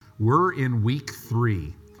We're in week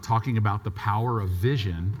 3, talking about the power of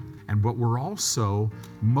vision, but we're also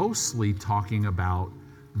mostly talking about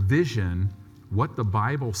vision, what the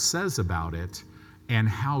Bible says about it, and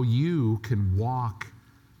how you can walk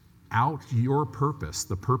out your purpose,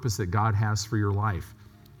 the purpose that God has for your life.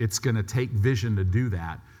 It's going to take vision to do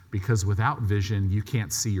that, because without vision, you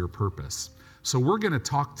can't see your purpose. So we're going to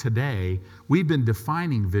talk today. We've been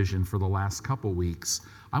defining vision for the last couple weeks.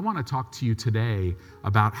 I want to talk to you today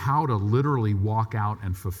about how to literally walk out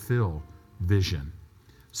and fulfill vision.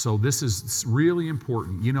 So this is really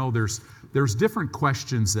important. You know, there's different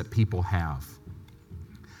questions that people have.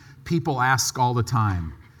 People ask all the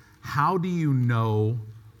time, how do you know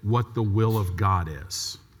what the will of God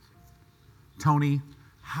is? Tony,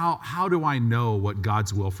 how do I know what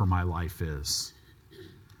God's will for my life is?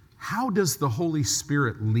 How does the Holy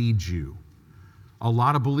Spirit lead you? A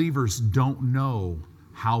lot of believers don't know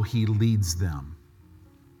how He leads them.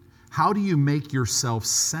 How do you make yourself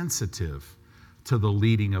sensitive to the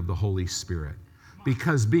leading of the Holy Spirit?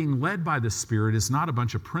 Because being led by the Spirit is not a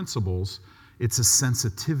bunch of principles, it's a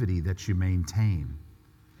sensitivity that you maintain.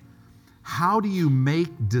 How do you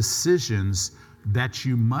make decisions that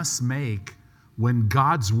you must make when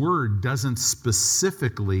God's Word doesn't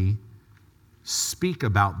specifically speak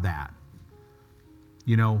about that?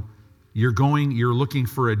 You know, you're looking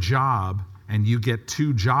for a job and you get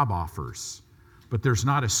 2 job offers, but there's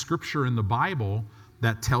not a scripture in the Bible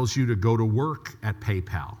that tells you to go to work at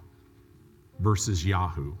PayPal versus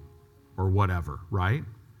Yahoo or whatever, right?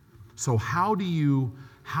 So how do you,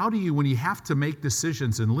 when you have to make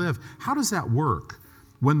decisions and live, how does that work?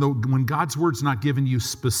 When God's Word's not giving you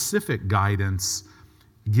specific guidance,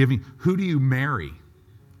 who do you marry?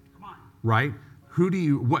 Come on. Right?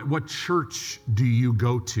 What church do you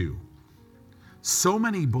go to? So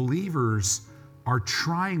many believers are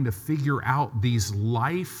trying to figure out these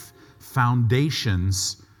life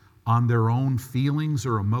foundations on their own feelings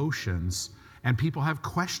or emotions, and people have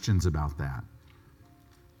questions about that.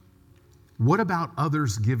 What about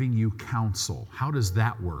others giving you counsel? How does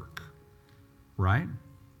that work? Right?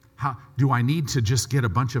 Do I need to just get a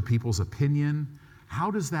bunch of people's opinion? How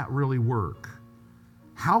does that really work?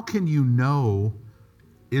 How can you know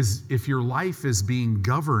if your life is being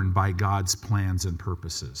governed by God's plans and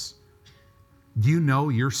purposes? Do you know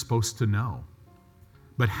you're supposed to know?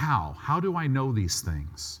 But how? How do I know these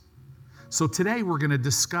things? So today we're going to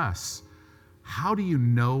discuss, how do you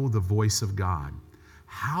know the voice of God?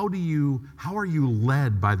 How are you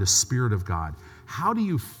led by the Spirit of God? How do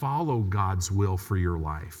you follow God's will for your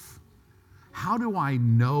life? How do I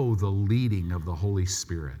know the leading of the Holy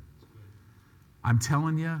Spirit? I'm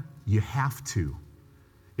telling you, you have to.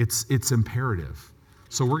 It's imperative.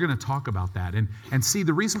 So we're going to talk about that. And see,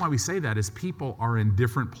 the reason why we say that is people are in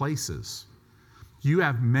different places. You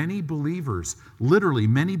have many believers, literally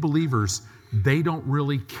many believers, they don't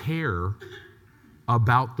really care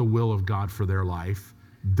about the will of God for their life.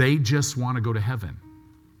 They just want to go to heaven.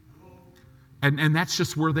 And that's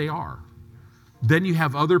just where they are. Then you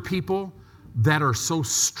have other people that are so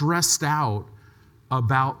stressed out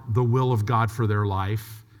about the will of God for their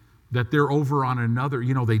life that they're over on another,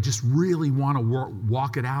 they just really want to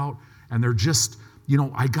walk it out, and they're just,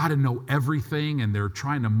 I got to know everything, and they're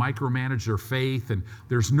trying to micromanage their faith, and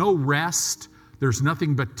there's no rest, there's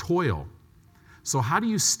nothing but toil. So how do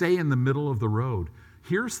you stay in the middle of the road?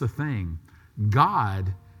 Here's the thing,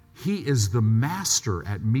 God, He is the master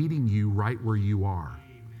at meeting you right where you are.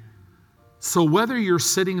 So whether you're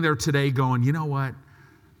sitting there today going, you know what,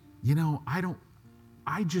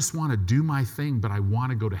 I just want to do my thing, but I want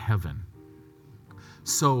to go to heaven.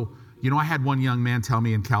 So, I had one young man tell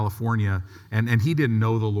me in California, and he didn't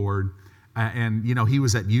know the Lord, and he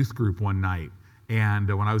was at youth group one night, and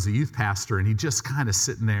when I was a youth pastor, and he just kind of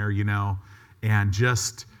sitting there, and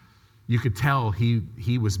just, you could tell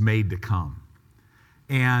he was made to come.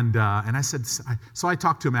 And I said, so I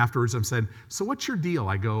talked to him afterwards. I said, so what's your deal?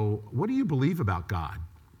 I go, what do you believe about God?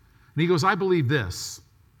 And he goes, I believe this.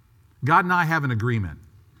 God and I have an agreement.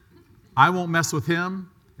 I won't mess with him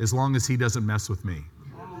as long as he doesn't mess with me.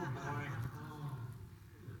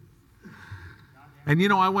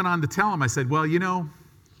 And I went on to tell him, I said, well, you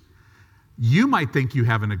might think you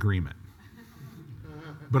have an agreement.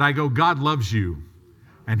 But I go, God loves you,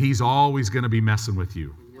 and He's always going to be messing with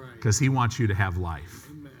you because He wants you to have life,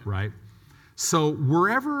 right? So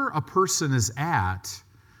wherever a person is at,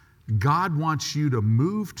 God wants you to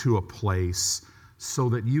move to a place so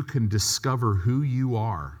that you can discover who you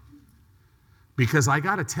are. Because I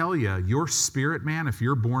got to tell you, your spirit, man, if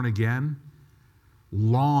you're born again,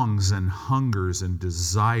 longs and hungers and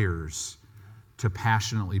desires to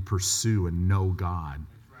passionately pursue and know God.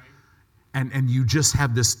 And you just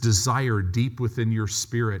have this desire deep within your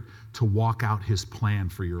spirit to walk out his plan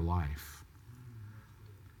for your life.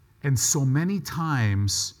 And so many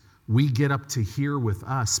times we get up to here with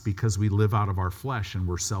us because we live out of our flesh and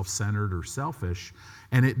we're self-centered or selfish,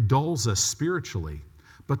 and it dulls us spiritually.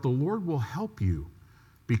 But the Lord will help you,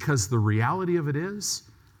 because the reality of it is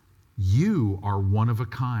you are one of a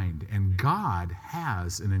kind, and God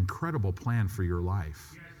has an incredible plan for your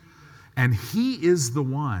life. And he is the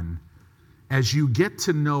one, as you get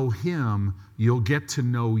to know him, you'll get to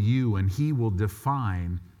know you, and he will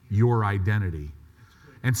define your identity.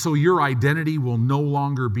 And so your identity will no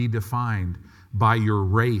longer be defined by your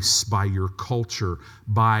race, by your culture,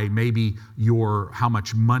 by maybe how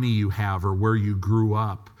much money you have or where you grew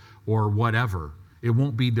up or whatever. It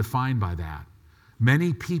won't be defined by that.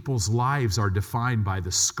 Many people's lives are defined by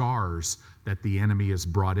the scars that the enemy has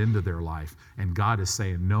brought into their life. And God is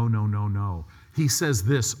saying, no, no, no, no. He says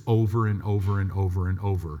this over and over and over and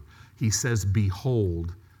over. He says,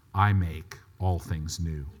 behold, I make all things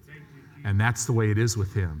new. And that's the way it is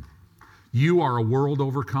with him. You are a world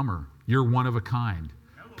overcomer. You're one of a kind.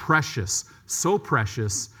 Precious, so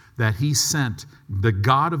precious that he sent, the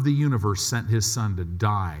God of the universe sent his son to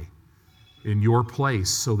die in your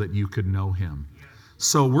place so that you could know him.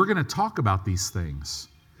 So we're going to talk about these things.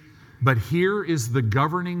 But here is the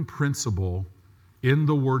governing principle in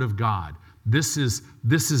the Word of God. This is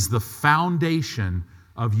the foundation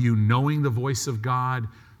of you knowing the voice of God,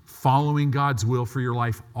 following God's will for your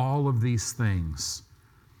life, all of these things.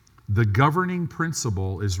 The governing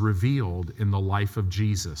principle is revealed in the life of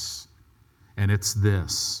Jesus. And it's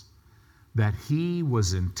this, that he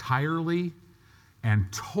was entirely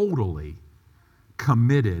and totally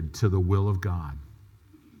committed to the will of God.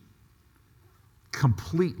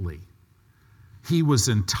 Completely. He was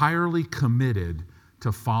entirely committed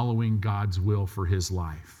to following God's will for his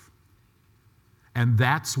life. And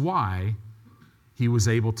that's why he was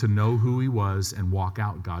able to know who he was and walk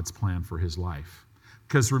out God's plan for his life.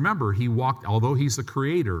 Because remember, although he's the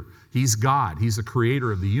creator, he's God, he's the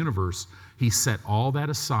creator of the universe, he set all that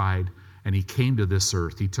aside and he came to this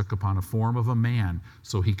earth. He took upon a form of a man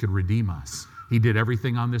so he could redeem us. He did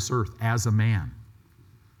everything on this earth as a man.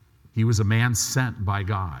 He was a man sent by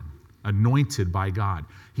God, anointed by God.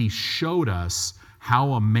 He showed us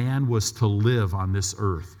how a man was to live on this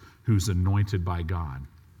earth who's anointed by God.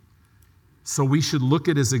 So we should look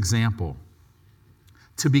at his example.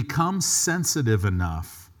 To become sensitive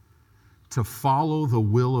enough to follow the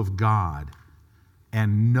will of God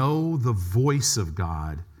and know the voice of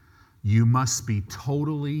God, you must be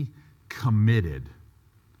totally committed,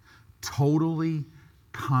 totally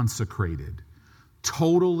consecrated,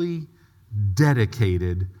 totally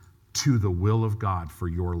dedicated to the will of God for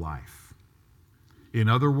your life. In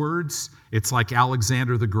other words, it's like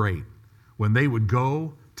Alexander the Great. When they would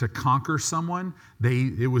go to conquer someone,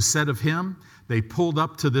 it was said of him, they pulled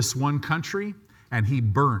up to this one country and he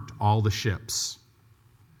burnt all the ships.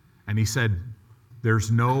 And he said, there's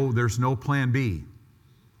no plan B.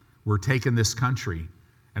 We're taking this country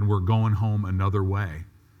and we're going home another way.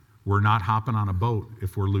 We're not hopping on a boat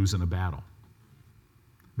if we're losing a battle.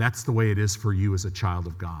 That's the way it is for you as a child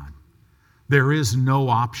of God. There is no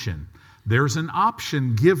option. There's an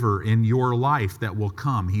option giver in your life that will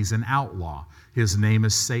come. He's an outlaw. His name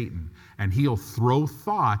is Satan. And he'll throw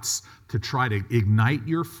thoughts to try to ignite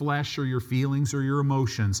your flesh or your feelings or your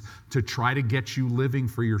emotions to try to get you living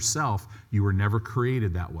for yourself. You were never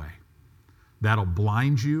created that way. That'll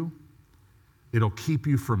blind you. It'll keep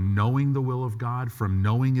you from knowing the will of God, from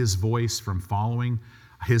knowing his voice, from following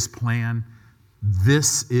his plan.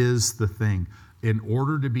 This is the thing. In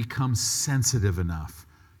order to become sensitive enough,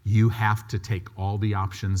 you have to take all the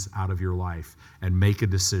options out of your life and make a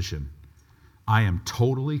decision. I am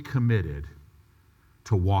totally committed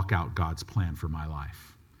to walk out God's plan for my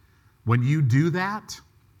life. When you do that,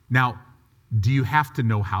 now, do you have to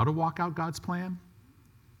know how to walk out God's plan?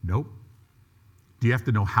 Nope. Do you have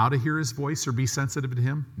to know how to hear his voice or be sensitive to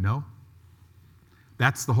him? No.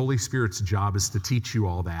 That's the Holy Spirit's job, is to teach you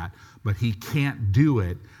all that. But he can't do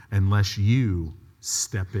it unless you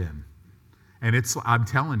step in. And I'm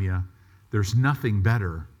telling you, there's nothing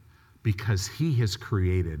better, because he has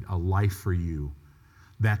created a life for you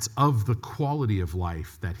that's of the quality of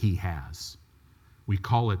life that he has. We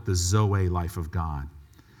call it the Zoe life of God.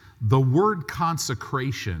 The word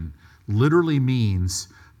consecration literally means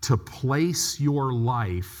to place your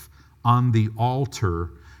life on the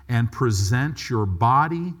altar and present your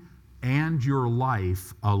body and your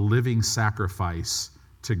life a living sacrifice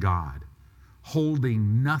to God,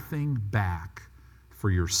 holding nothing back for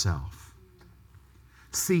yourself.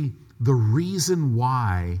 See, the reason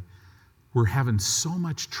why we're having so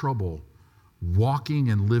much trouble walking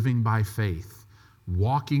and living by faith,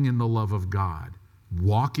 walking in the love of God,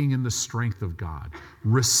 walking in the strength of God,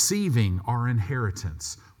 receiving our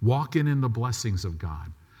inheritance, walking in the blessings of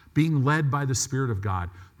God, being led by the Spirit of God.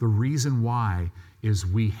 The reason why is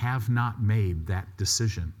we have not made that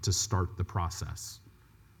decision to start the process.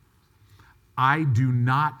 I do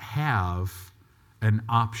not have an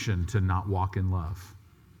option to not walk in love.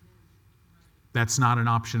 That's not an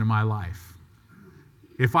option in my life.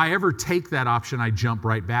 If I ever take that option, I jump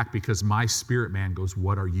right back because my spirit man goes,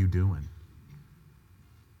 what are you doing?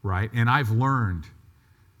 Right? And I've learned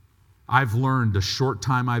the short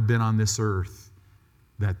time I've been on this earth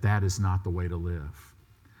that is not the way to live.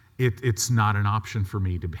 It's not an option for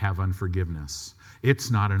me to have unforgiveness.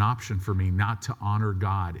 It's not an option for me not to honor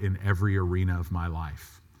God in every arena of my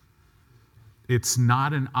life. It's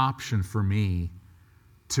not an option for me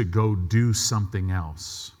to go do something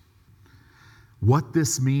else. What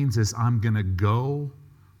this means is I'm going to go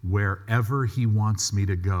wherever He wants me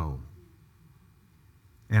to go.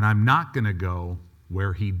 And I'm not going to go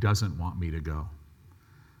where He doesn't want me to go.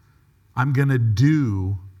 I'm going to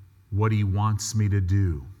do what He wants me to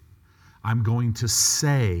do. I'm going to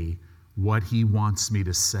say what He wants me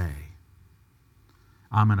to say.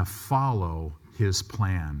 I'm going to follow His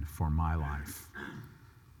plan for my life.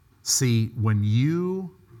 See, when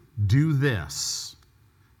you do this,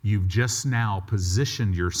 you've just now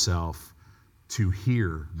positioned yourself to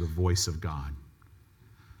hear the voice of God.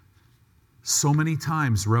 So many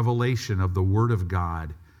times, revelation of the Word of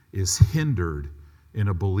God is hindered in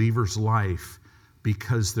a believer's life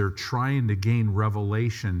because they're trying to gain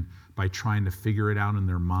revelation by trying to figure it out in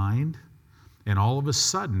their mind. And all of a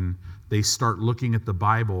sudden, they start looking at the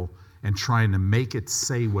Bible and trying to make it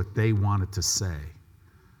say what they want it to say,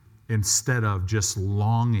 instead of just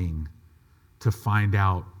longing to find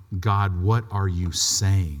out, God, what are you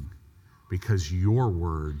saying? Because your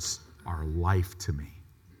words are life to me.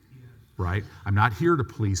 Right? I'm not here to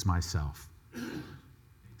please myself.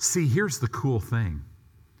 See, here's the cool thing.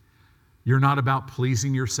 You're not about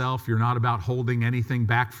pleasing yourself. You're not about holding anything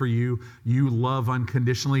back for you. You love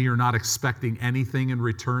unconditionally. You're not expecting anything in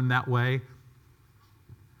return that way.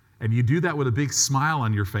 And you do that with a big smile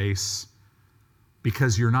on your face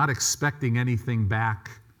because you're not expecting anything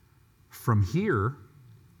back from here,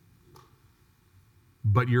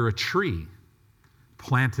 but you're a tree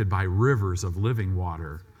planted by rivers of living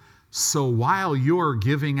water. So while you're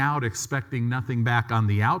giving out expecting nothing back on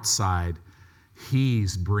the outside,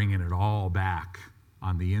 He's bringing it all back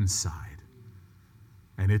on the inside.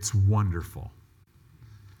 And it's wonderful.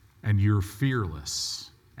 And you're fearless,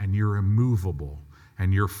 and you're immovable,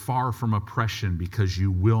 and you're far from oppression because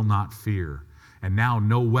you will not fear. And now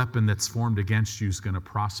no weapon that's formed against you is going to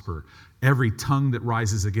prosper. Every tongue that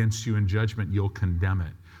rises against you in judgment, you'll condemn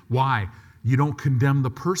it. Why? You don't condemn the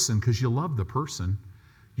person because you love the person.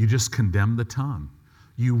 You just condemn the tongue.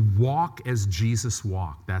 You walk as Jesus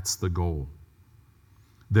walked. That's the goal.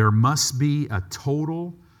 There must be a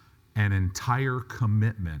total and entire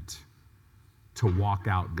commitment to walk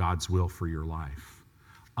out God's will for your life.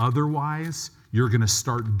 Otherwise, you're going to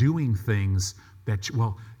start doing things that,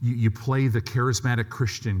 you play the charismatic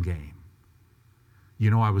Christian game. You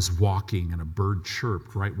know, I was walking and a bird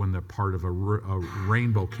chirped right when the part of a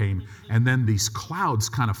rainbow came, and then these clouds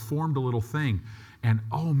kind of formed a little thing. And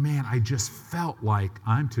oh man, I just felt like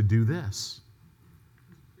I'm to do this.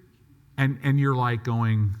 And you're like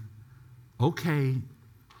going, okay,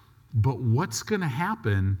 but what's going to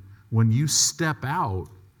happen when you step out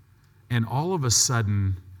and all of a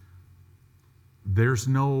sudden there's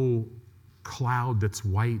no cloud that's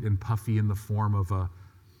white and puffy in the form of a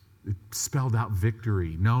spelled out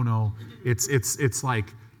victory? No, it's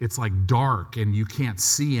like dark and you can't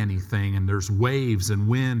see anything, and there's waves and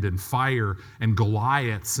wind and fire and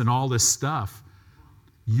Goliaths and all this stuff.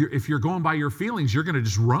 If you're going by your feelings, you're going to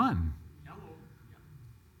just run.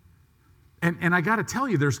 And I got to tell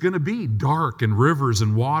you, there's going to be dark and rivers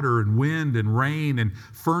and water and wind and rain and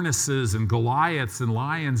furnaces and Goliaths and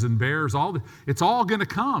lions and bears. It's all going to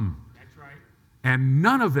come. That's right. And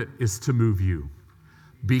none of it is to move you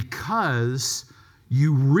because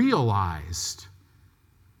you realized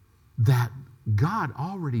that God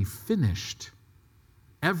already finished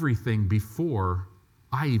everything before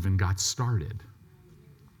I even got started.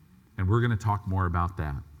 And we're going to talk more about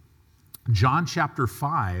that. John chapter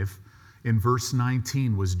 5 in verse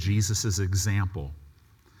 19 was Jesus' example.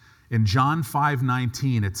 In John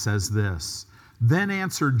 5:19 it says this, "Then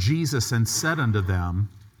answered Jesus and said unto them,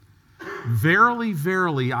 Verily,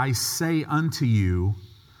 verily, I say unto you,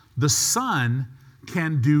 the Son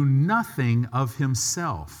can do nothing of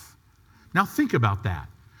himself, Now think about that.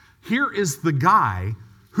 Here is the God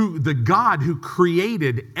who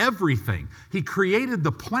created everything. He created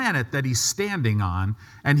the planet that he's standing on,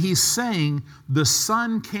 and he's saying the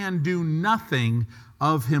Son can do nothing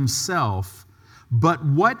of himself, but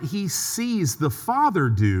what he sees the Father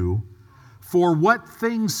do, for what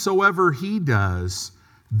things soever he does,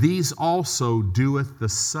 these also doeth the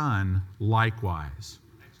Son likewise.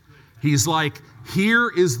 He's like, here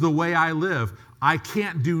is the way I live. I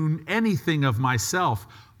can't do anything of myself,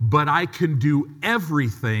 but I can do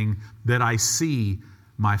everything that I see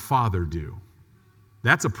my Father do.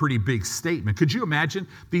 That's a pretty big statement. Could you imagine?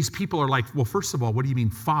 These people are like, well, first of all, what do you mean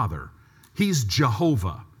Father? He's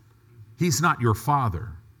Jehovah. He's not your Father.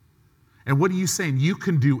 And what are you saying? You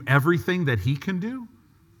can do everything that he can do?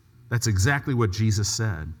 That's exactly what Jesus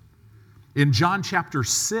said. In John chapter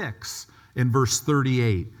 6, in verse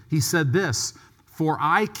 38, he said this, "For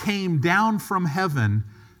I came down from heaven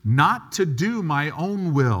not to do my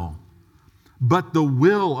own will, but the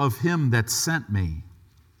will of him that sent me."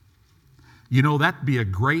 You know, that'd be a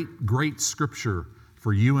great, great scripture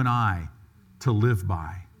for you and I to live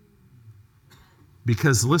by.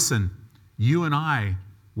 Because listen, you and I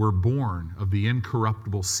were born of the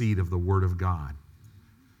incorruptible seed of the Word of God.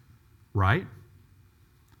 Right?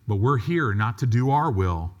 But we're here not to do our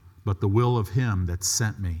will, but the will of him that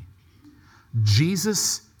sent me.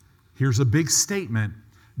 Jesus, here's a big statement,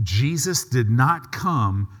 Jesus did not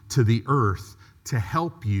come to the earth to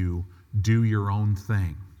help you do your own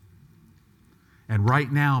thing. And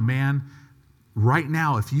right now, man,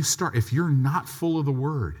 if you're not full of the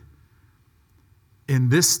Word, in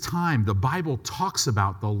this time, the Bible talks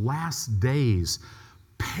about the last days,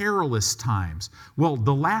 perilous times. Well,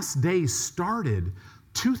 the last days started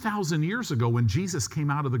 2,000 years ago when Jesus came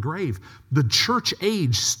out of the grave. The church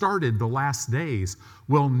age started the last days.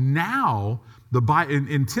 Well, now,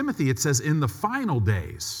 in Timothy, it says in the final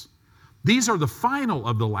days. These are the final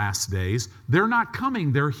of the last days. They're not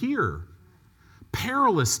coming, they're here.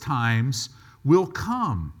 Perilous times will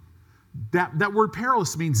come. That word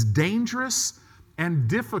perilous means dangerous and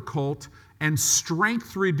difficult and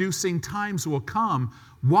strength-reducing times will come.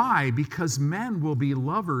 Why? Because men will be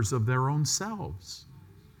lovers of their own selves.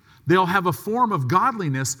 They'll have a form of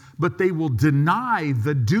godliness, but they will deny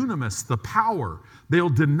the dunamis, the power. They'll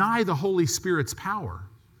deny the Holy Spirit's power.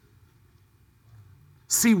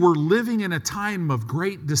 See, we're living in a time of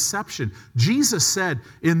great deception. Jesus said,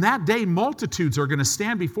 in that day, multitudes are going to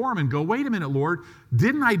stand before him and go, wait a minute, Lord,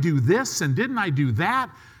 didn't I do this and didn't I do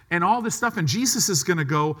that? And all this stuff. And Jesus is going to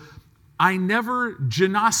go, I never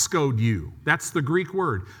ginoskoed you. That's the Greek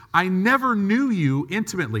word. I never knew you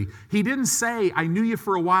intimately. He didn't say, I knew you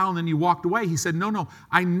for a while and then you walked away. He said, no,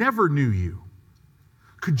 I never knew you.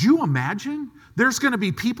 Could you imagine? There's going to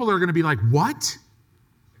be people that are going to be like, what?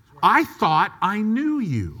 I thought I knew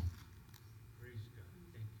you.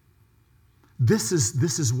 This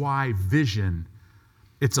is why vision,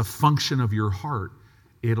 it's a function of your heart.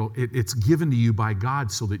 It's given to you by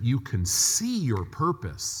God so that you can see your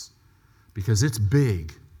purpose, because it's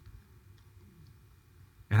big.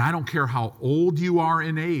 And I don't care how old you are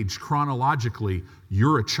in age, chronologically,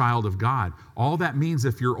 you're a child of God. All that means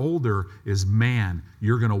if you're older is, man,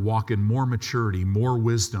 you're going to walk in more maturity, more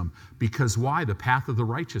wisdom. Because why? The path of the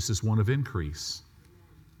righteous is one of increase.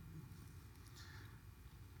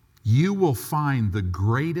 You will find the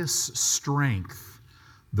greatest strength,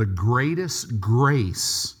 the greatest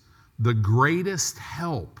grace, the greatest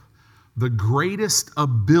help, the greatest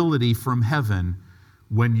ability from heaven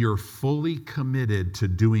when you're fully committed to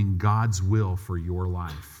doing God's will for your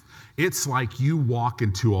life. It's like you walk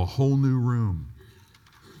into a whole new room.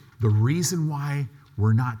 The reason why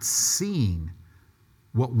we're not seeing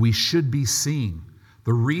what we should be seeing,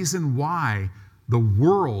 the reason why the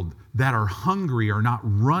world that are hungry are not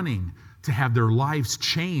running to have their lives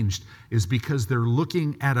changed, is because they're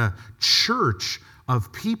looking at a church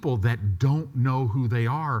of people that don't know who they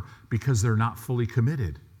are because they're not fully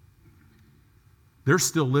committed. They're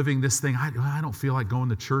still living this thing. I don't feel like going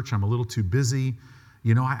to church. I'm a little too busy.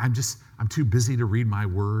 You know, I'm too busy to read my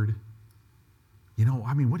word. You know,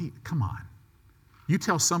 I mean, come on. You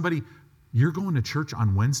tell somebody you're going to church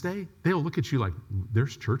on Wednesday, they'll look at you like,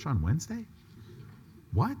 there's church on Wednesday?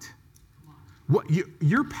 What? What?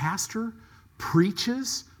 Your pastor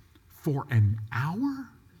preaches for an hour?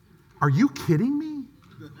 Are you kidding me?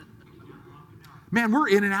 Man, we're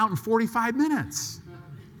in and out in 45 minutes.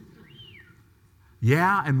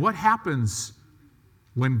 Yeah, and what happens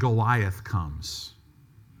when Goliath comes?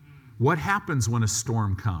 What happens when a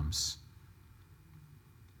storm comes?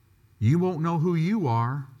 You won't know who you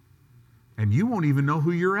are, and you won't even know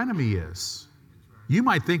who your enemy is. You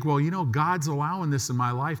might think, well, God's allowing this in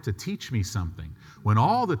my life to teach me something. When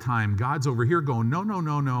all the time God's over here going, no, no,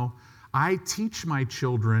 no, no. I teach my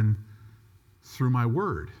children through my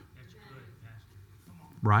word. That's good, Pastor. Come on.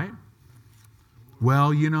 Right?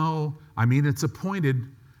 Well, it's appointed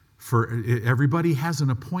for, everybody has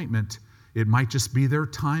an appointment. It might just be their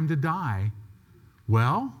time to die.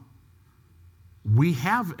 Well, we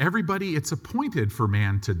have everybody, it's appointed for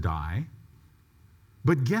man to die.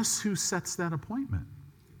 But guess who sets that appointment?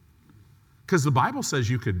 Because the Bible says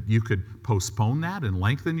you could postpone that and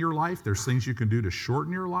lengthen your life. There's things you can do to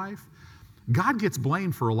shorten your life. God gets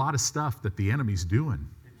blamed for a lot of stuff that the enemy's doing.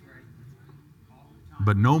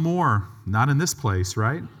 But no more, not in this place,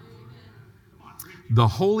 right? The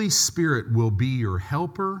Holy Spirit will be your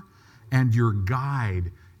helper and your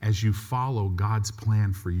guide as you follow God's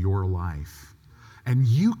plan for your life. And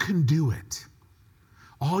you can do it.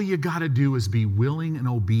 All you got to do is be willing and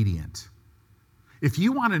obedient. If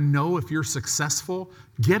you want to know if you're successful,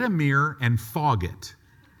 get a mirror and fog it.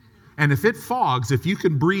 And if it fogs, if you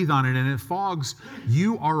can breathe on it and it fogs,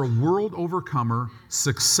 you are a world overcomer,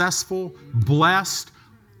 successful, blessed.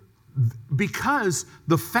 Because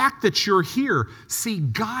the fact that you're here, see,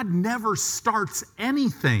 God never starts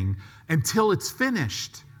anything until it's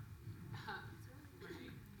finished.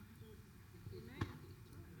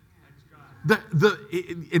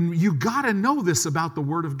 And you got to know this about the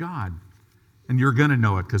Word of God. And you're going to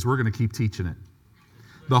know it because we're going to keep teaching it.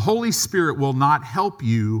 The Holy Spirit will not help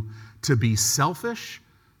you to be selfish,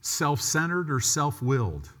 self-centered, or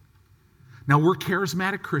self-willed. Now, we're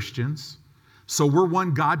charismatic Christians, so we're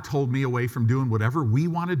one God told me away from doing whatever we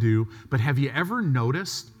want to do. But have you ever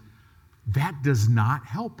noticed that does not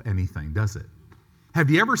help anything, does it? Have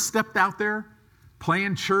you ever stepped out there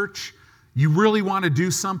playing church? You really want to do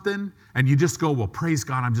something, and you just go, well, praise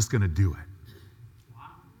God, I'm just going to do it.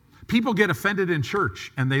 People get offended in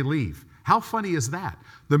church, and they leave. How funny is that?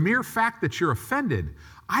 The mere fact that you're offended,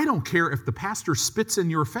 I don't care if the pastor spits in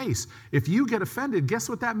your face. If you get offended, guess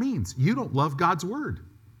what that means? You don't love God's word.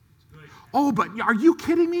 Oh, but are you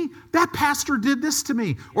kidding me? That pastor did this to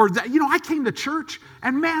me. Or that, I came to church,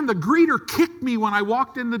 and man, the greeter kicked me when I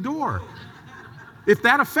walked in the door. If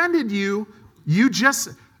that offended you, you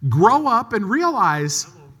just grow up and realize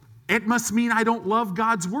it must mean I don't love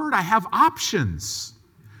God's word. I have options.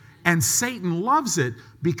 And Satan loves it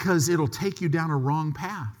because it'll take you down a wrong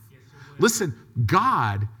path. Listen,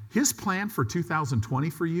 God, His plan for 2020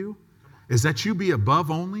 for you is that you be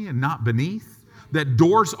above only and not beneath. That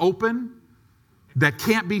doors open that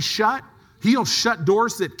can't be shut. He'll shut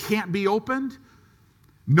doors that can't be opened.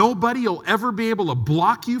 Nobody will ever be able to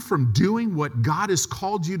block you from doing what God has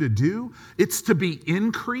called you to do. It's to be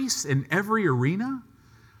increase in every arena.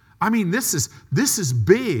 I mean, this is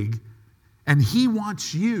big, and He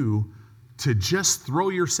wants you to just throw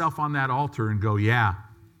yourself on that altar and go, yeah,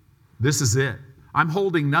 this is it. I'm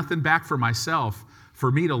holding nothing back for myself.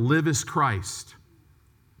 For me to live as Christ,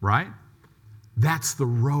 right? That's the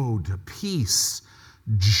road to peace,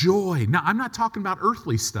 joy. Now, I'm not talking about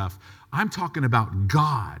earthly stuff. I'm talking about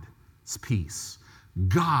God's peace,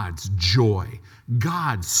 God's joy,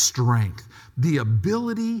 God's strength, the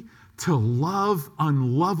ability to love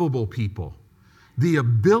unlovable people, the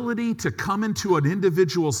ability to come into an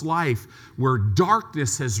individual's life where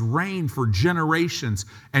darkness has reigned for generations,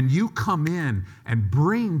 and you come in and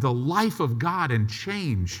bring the life of God and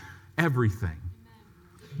change everything.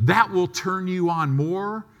 That will turn you on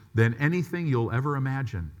more than anything you'll ever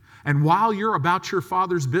imagine. And while you're about your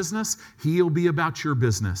Father's business, He'll be about your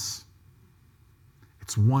business.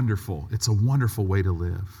 It's wonderful. It's a wonderful way to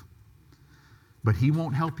live. But He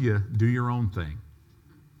won't help you do your own thing.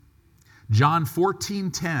 John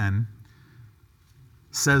 14:10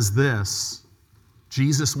 says this.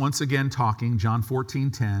 Jesus once again talking, John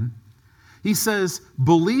 14:10. He says,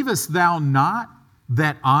 "Believest thou not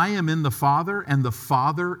that I am in the Father and the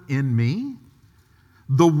Father in me?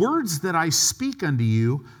 The words that I speak unto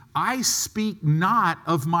you, I speak not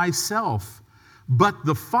of myself, but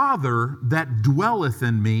the Father that dwelleth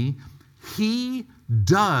in me, He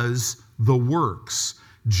does the works."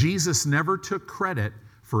 Jesus never took credit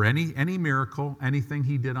for any miracle, anything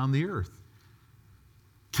He did on the earth.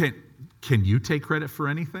 Can you take credit for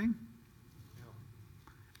anything?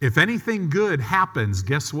 If anything good happens,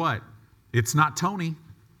 guess what? It's not Tony,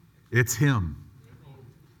 it's Him.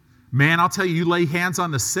 Man, I'll tell you, you lay hands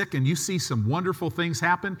on the sick and you see some wonderful things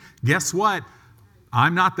happen. Guess what?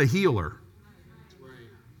 I'm not the healer.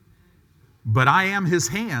 But I am His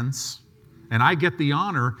hands, and I get the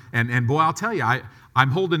honor. And boy, I'll tell you, I'm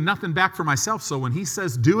holding nothing back for myself. So when He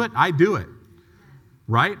says do it, I do it.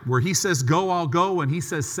 Right? Where He says go, I'll go. When He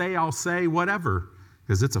says say, I'll say, whatever.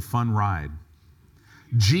 because it's a fun ride.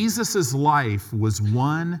 Jesus' life was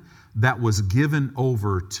one that was given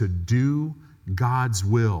over to do God's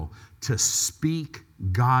will, to speak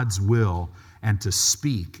God's will, and to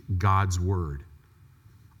speak God's word.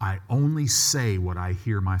 I only say what I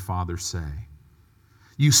hear my Father say.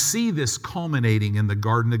 You see this culminating in the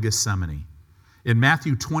Garden of Gethsemane. In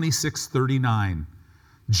Matthew 26:39,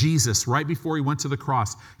 Jesus, right before he went to the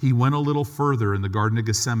cross, he went a little further in the Garden of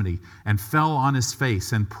Gethsemane and fell on his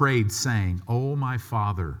face and prayed, saying, "Oh, my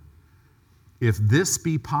Father, if this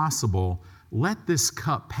be possible, let this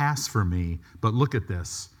cup pass from me." But look at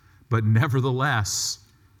this. "But nevertheless,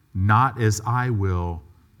 not as I will,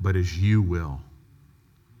 but as you will."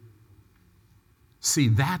 See,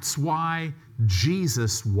 that's why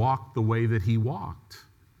Jesus walked the way that he walked.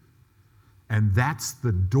 And that's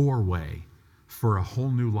the doorway for a whole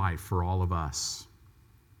new life for all of us.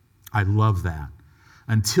 I love that.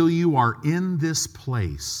 Until you are in this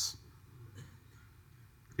place,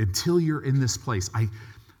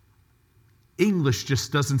 English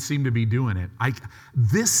just doesn't seem to be doing it.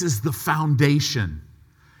 This is the foundation.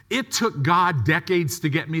 It took God decades to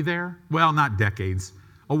get me there. Well, not decades.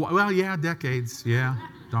 Oh, well, yeah, decades. Yeah,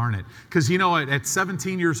 darn it. Because, at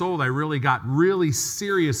 17 years old, I really got really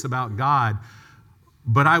serious about God,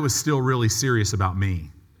 but I was still really serious about me.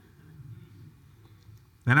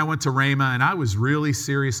 Then I went to Rhema, and I was really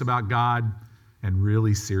serious about God and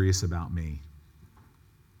really serious about me.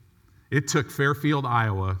 It took Fairfield,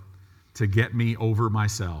 Iowa, to get me over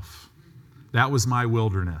myself. That was my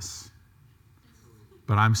wilderness.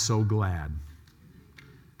 But I'm so glad,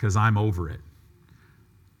 because I'm over it.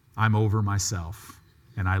 I'm over myself,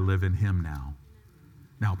 and I live in Him now.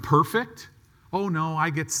 Now, perfect? Oh, no, I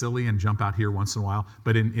get silly and jump out here once in a while,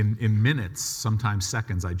 but in minutes, sometimes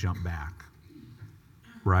seconds, I jump back,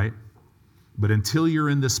 right? But until you're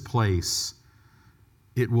in this place,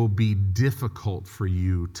 it will be difficult for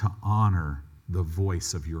you to honor the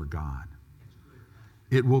voice of your God.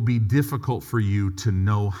 It will be difficult for you to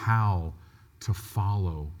know how to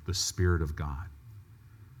follow the Spirit of God.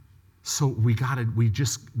 So we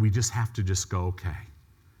just have to just go, okay.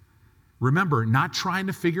 Remember, not trying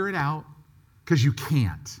to figure it out, because you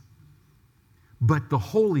can't. But the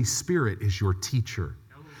Holy Spirit is your teacher.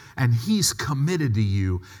 And He's committed to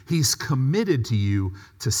you. He's committed to you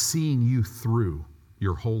to seeing you through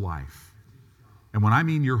your whole life. And when I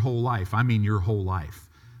mean your whole life, I mean your whole life.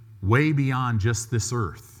 Way beyond just this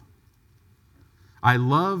earth. I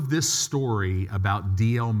love this story about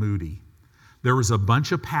D.L. Moody. There was a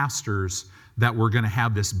bunch of pastors that were going to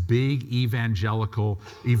have this big evangelistic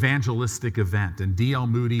event. And D.L.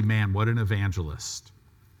 Moody, man, what an evangelist.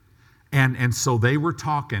 And so they were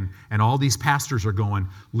talking, and all these pastors are going,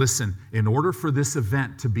 listen, in order for this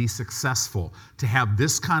event to be successful, to have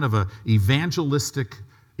this kind of a evangelistic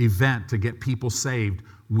event to get people saved,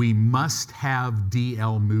 we must have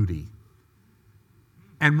D.L. Moody.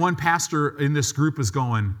 And one pastor in this group is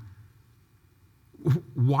going,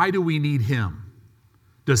 why do we need him?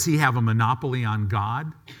 Does he have a monopoly on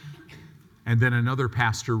God? And then another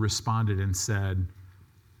pastor responded and said,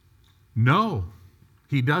 no,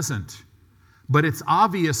 he doesn't. But it's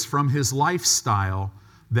obvious from his lifestyle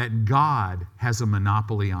that God has a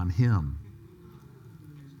monopoly on him.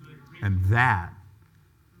 And that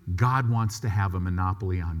God wants to have a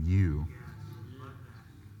monopoly on you.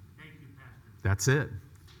 That's it.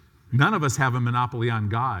 None of us have a monopoly on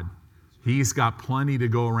God. He's got plenty to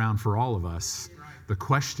go around for all of us. The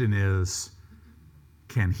question is,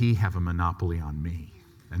 can He have a monopoly on me?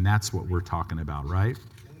 And that's what we're talking about, right?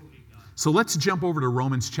 So let's jump over to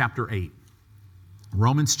Romans chapter 8.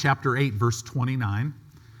 Romans chapter 8, verse 29.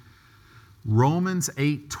 Romans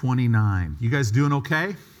 8:29. You guys doing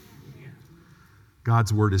okay?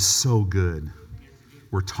 God's word is so good.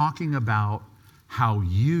 We're talking about how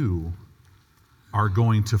you are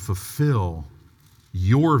going to fulfill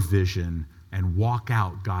your vision and walk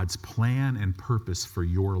out God's plan and purpose for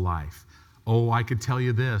your life. Oh, I could tell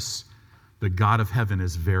you this, the God of heaven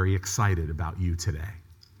is very excited about you today.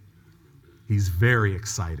 He's very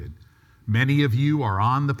excited. Many of you are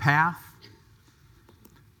on the path.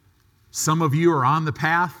 Some of you are on the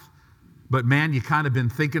path, but man, you kind of been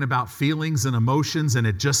thinking about feelings and emotions and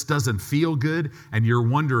it just doesn't feel good and you're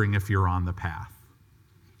wondering if you're on the path.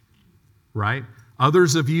 Right?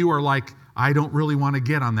 Others of you are like, I don't really want to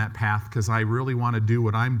get on that path because I really want to do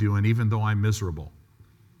what I'm doing even though I'm miserable.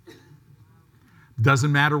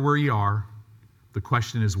 Doesn't matter where you are. The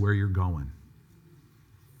question is where you're going.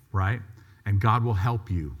 Right? And God will help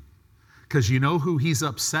you. Because you know who He's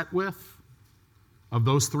upset with of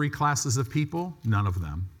those three classes of people? None of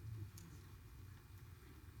them.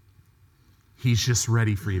 He's just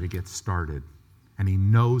ready for you to get started. And He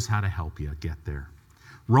knows how to help you get there.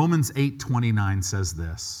 Romans 8:29 says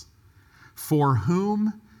this, for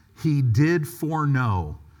whom He did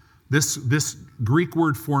foreknow. This Greek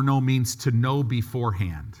word foreknow means to know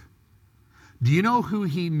beforehand. Do you know who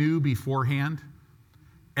He knew beforehand?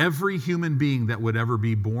 Every human being that would ever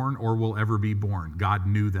be born or will ever be born, God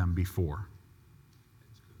knew them before.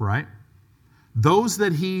 Right? Those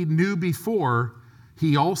that He knew before,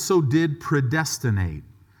 He also did predestinate.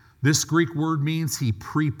 This Greek word means He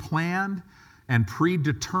pre-planned and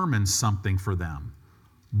predetermined something for them.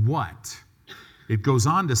 What? It goes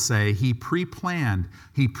on to say He pre-planned,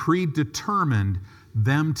 He predetermined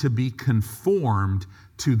them to be conformed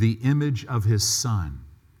to the image of His Son.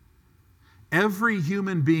 Every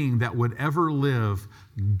human being that would ever live,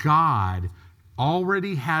 God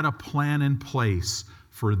already had a plan in place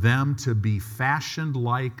for them to be fashioned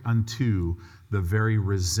like unto the very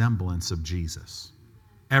resemblance of Jesus.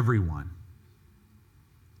 Everyone.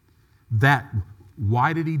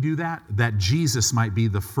 Why did He do that? That Jesus might be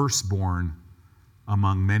the firstborn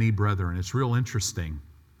among many brethren. It's real interesting.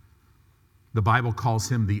 The Bible calls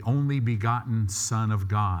Him the only begotten Son of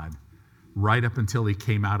God, right up until He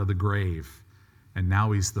came out of the grave. And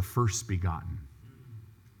now He's the first begotten.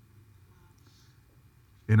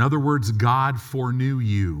 In other words, God foreknew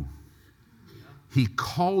you. He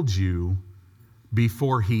called you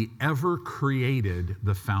before He ever created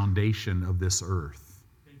the foundation of this earth.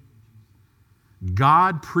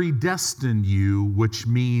 God predestined you, which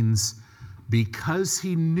means because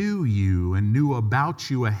He knew you and knew about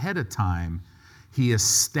you ahead of time, He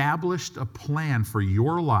established a plan for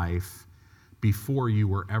your life before you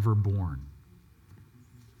were ever born.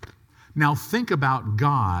 Now think about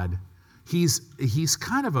God. He's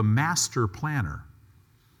kind of a master planner.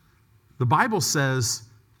 The Bible says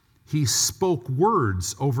He spoke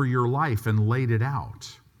words over your life and laid it out.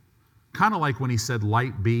 Kind of like when He said,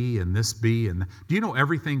 light be and this be. And do you know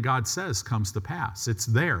everything God says comes to pass? It's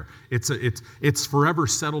there. It's forever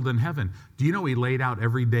settled in heaven. Do you know He laid out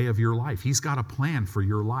every day of your life? He's got a plan for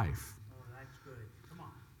your life. Oh, that's good. Come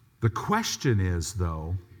on. The question is,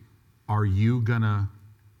 though, are you gonna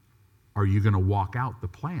walk out the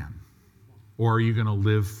plan? Or are you going to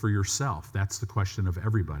live for yourself? That's the question of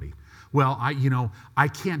everybody. Well, I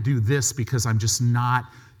can't do this because I'm just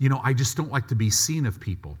not, I just don't like to be seen of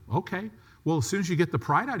people. Okay. Well, as soon as you get the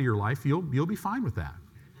pride out of your life, you'll be fine with that.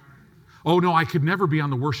 Oh no, I could never be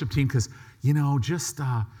on the worship team because, I'm just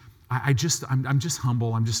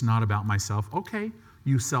humble. I'm just not about myself. Okay.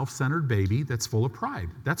 You self-centered baby that's full of pride.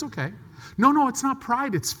 That's okay. No, it's not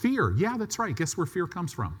pride. It's fear. Yeah, that's right. Guess where fear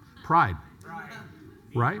comes from? Pride.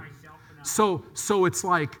 Right? So it's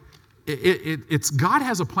like, it's God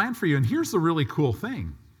has a plan for you. And here's the really cool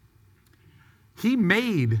thing. He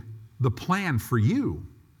made the plan for you.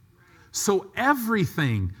 So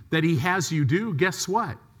everything that He has you do, guess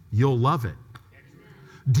what? You'll love it.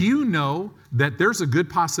 Do you know that there's a good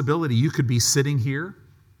possibility you could be sitting here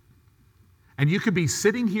and you could be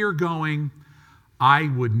sitting here going, I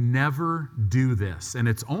would never do this. And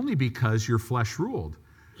it's only because you're flesh ruled.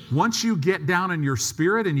 Once you get down in your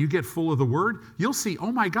spirit and you get full of the Word, you'll see,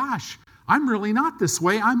 oh my gosh, I'm really not this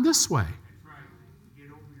way, I'm this way. That's right. Get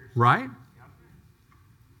over yourself. Right? Yep.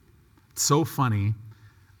 It's so funny.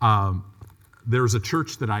 There was a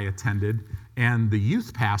church that I attended, and the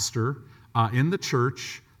youth pastor in the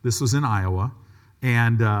church, this was in Iowa,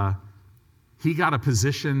 and he got a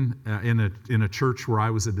position in a church where I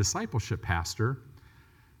was a discipleship pastor,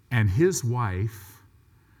 and his wife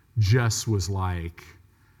just was like,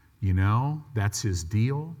 that's his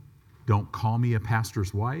deal. Don't call me a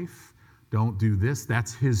pastor's wife. Don't do this.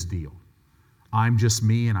 That's his deal. I'm just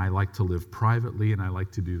me, and I like to live privately, and I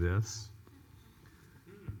like to do this.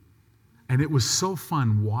 And it was so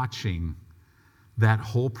fun watching that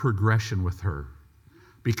whole progression with her,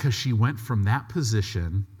 because she went from that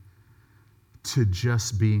position to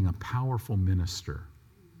just being a powerful minister.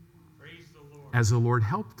 Praise the Lord. As the Lord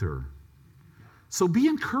helped her. So be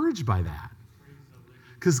encouraged by that.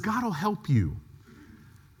 Because God will help you.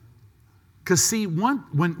 Because see,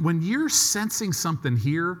 when you're sensing something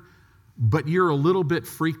here, but you're a little bit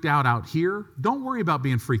freaked out here, don't worry about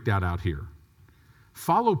being freaked out here.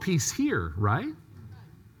 Follow peace here, right?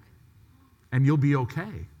 And you'll be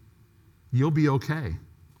okay. You'll be okay.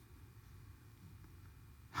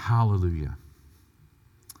 Hallelujah.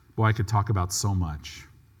 Boy, I could talk about so much.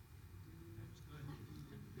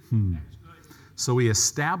 So He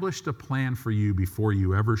established a plan for you before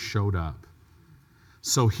you ever showed up.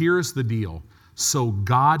 So here's the deal. So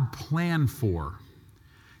God planned for,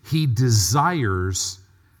 He desires,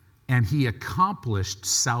 and he accomplished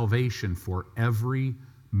salvation for every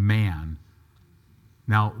man.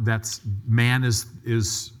 Now, that's man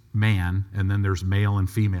is man, and then there's male and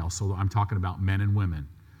female. So I'm talking about men and women.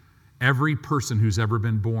 Every person who's ever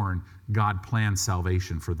been born, God planned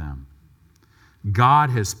salvation for them. God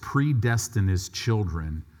has predestined his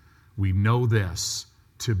children, we know this,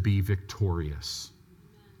 to be victorious.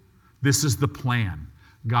 This is the plan.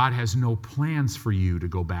 God has no plans for you to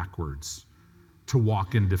go backwards, to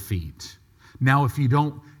walk in defeat. Now, if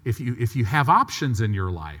you have options in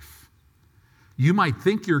your life, you might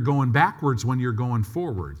think you're going backwards when you're going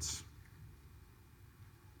forwards.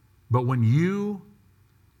 But when you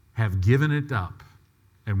have given it up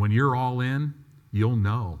and when you're all in, you'll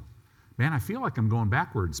know, man, I feel like I'm going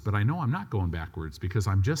backwards, but I know I'm not going backwards because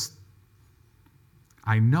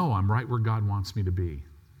I know I'm right where God wants me to be.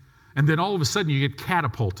 And then all of a sudden you get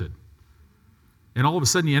catapulted. And all of a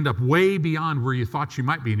sudden you end up way beyond where you thought you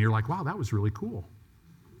might be. And you're like, wow, that was really cool.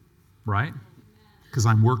 Right? Because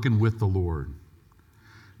I'm working with the Lord.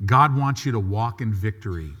 God wants you to walk in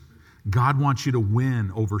victory. God wants you to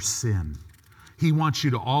win over sin. He wants you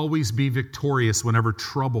to always be victorious whenever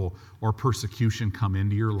trouble or persecution come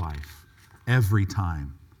into your life. Every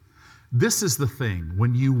time. This is the thing.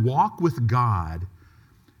 When you walk with God,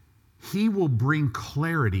 he will bring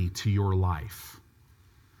clarity to your life.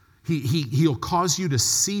 He'll cause you to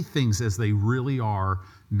see things as they really are,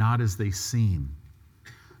 not as they seem.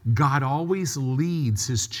 God always leads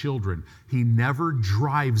his children. He never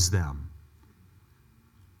drives them.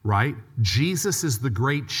 Right? Jesus is the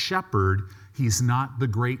great shepherd. He's not the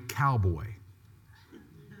great cowboy.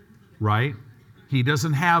 Right? He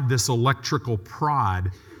doesn't have this electrical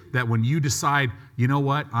prod that when you decide, you know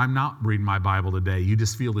what, I'm not reading my Bible today, you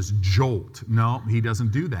just feel this jolt. No, he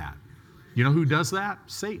doesn't do that. You know who does that?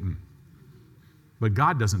 Satan. But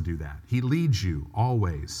God doesn't do that. He leads you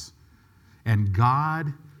always. And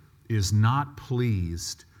God is not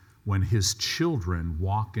pleased when his children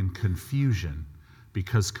walk in confusion,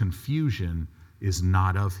 because confusion is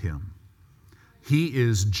not of him. He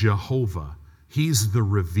is Jehovah. He's the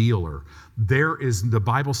revealer. The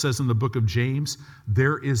Bible says in the book of James,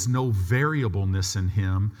 there is no variableness in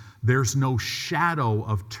him. There's no shadow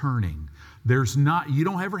of turning. You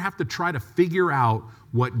don't ever have to try to figure out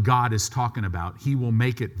what God is talking about. He will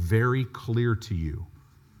make it very clear to you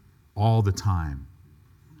all the time.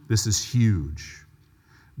 This is huge.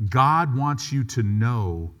 God wants you to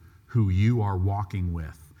know who you are walking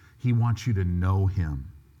with. He wants you to know him.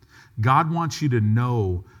 God wants you to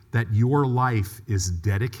know that your life is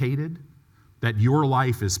dedicated, that your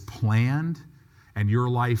life is planned, and your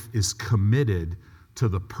life is committed to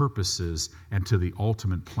the purposes and to the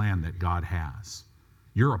ultimate plan that God has.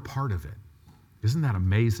 You're a part of it. Isn't that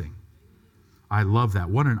amazing? I love that.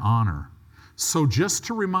 What an honor. So just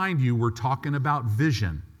to remind you, we're talking about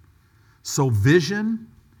vision. So vision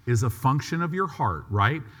is a function of your heart,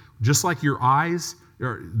 right? Just like your eyes,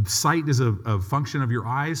 sight is a function of your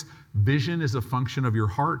eyes. Vision is a function of your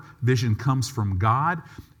heart. Vision comes from God.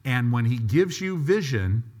 And when he gives you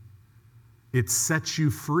vision, it sets you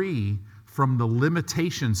free from the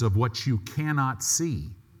limitations of what you cannot see.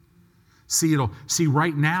 See,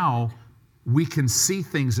 right now, we can see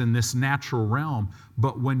things in this natural realm,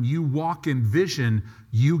 but when you walk in vision,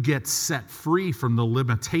 you get set free from the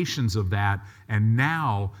limitations of that, and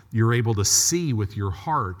now you're able to see with your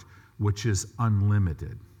heart, which is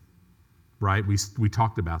unlimited. Right? We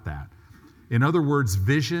talked about that. In other words,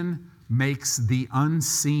 vision makes the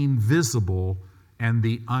unseen visible and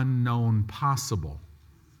the unknown possible.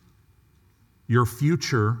 Your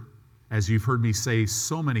future, as you've heard me say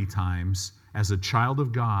so many times, as a child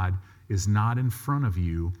of God, is not in front of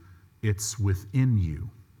you, it's within you.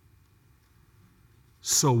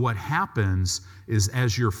 So what happens is,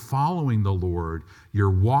 as you're following the Lord,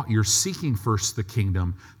 you're seeking first the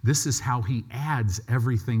kingdom. This is how he adds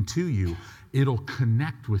everything to you. It'll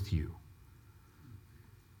connect with you.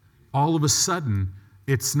 All of a sudden,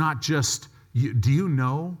 it's not just, do you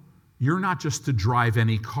know, you're not just to drive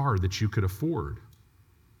any car that you could afford.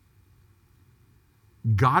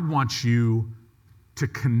 God wants you to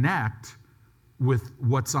connect with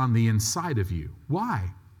what's on the inside of you. Why?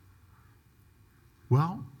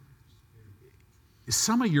 Well,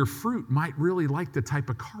 some of your fruit might really like the type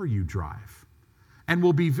of car you drive and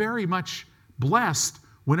will be very much blessed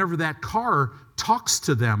whenever that car talks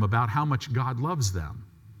to them about how much God loves them.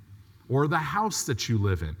 Or the house that you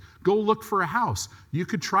live in. Go look for a house. You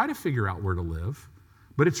could try to figure out where to live,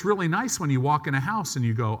 but it's really nice when you walk in a house and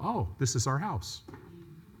you go, oh, this is our house.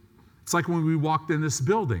 It's like when we walked in this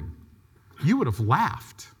building. You would have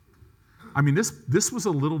laughed. I mean, this was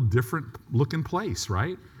a little different looking place,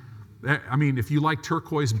 right? I mean, if you like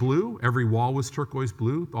turquoise blue, every wall was turquoise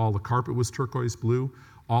blue. All the carpet was turquoise blue.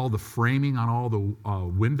 All the framing on all the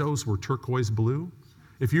windows were turquoise blue.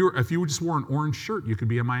 If you just wore an orange shirt, you could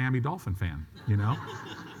be a Miami Dolphin fan, you know?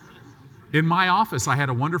 In my office, I had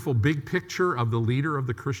a wonderful big picture of the leader of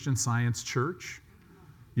the Christian Science Church,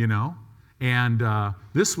 you know? And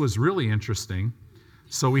this was really interesting.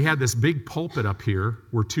 So we had this big pulpit up here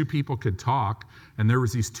where two people could talk, and there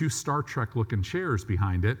was these two Star Trek looking chairs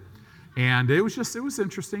behind it. And it was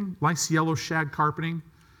interesting. Nice yellow shag carpeting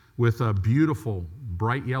with beautiful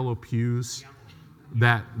bright yellow pews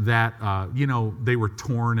that you know, they were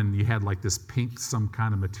torn, and you had like this pink some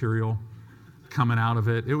kind of material coming out of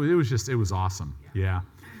it. It was awesome. Yeah.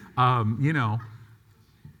 You know,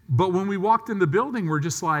 but when we walked in the building, we're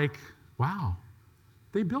just like, wow,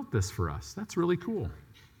 they built this for us. That's really cool.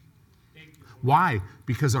 Why?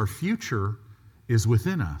 Because our future is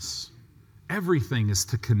within us. Everything is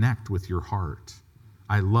to connect with your heart.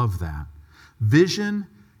 I love that. Vision,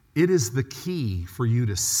 it is the key for you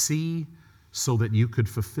to see so that you could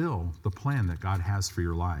fulfill the plan that God has for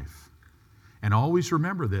your life. And always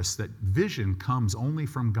remember this, that vision comes only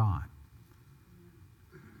from God.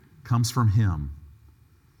 Comes from Him.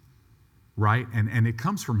 Right? And it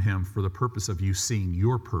comes from Him for the purpose of you seeing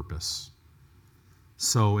your purpose.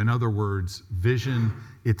 So, in other words, vision,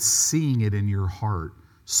 it's seeing it in your heart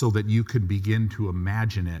so that you can begin to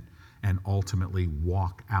imagine it and ultimately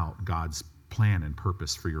walk out God's plan and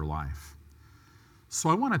purpose for your life. So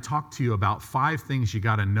I want to talk to you about 5 things you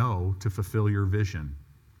got to know to fulfill your vision.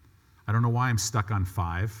 I don't know why I'm stuck on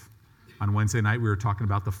 5. On Wednesday night, we were talking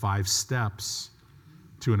about the 5 steps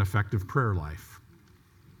to an effective prayer life.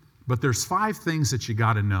 But there's 5 things that you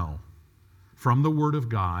got to know from the Word of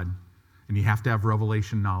God, and you have to have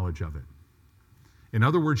revelation knowledge of it. In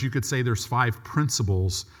other words, you could say there's 5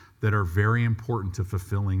 principles that are very important to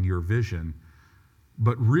fulfilling your vision.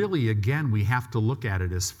 But really, again, we have to look at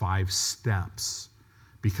it as 5 steps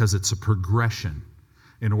because it's a progression.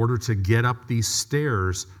 In order to get up these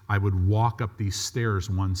stairs, I would walk up these stairs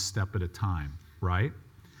 1 step at a time, right?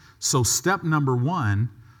 So step number 1,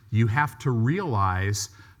 you have to realize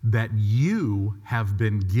that you have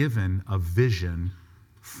been given a vision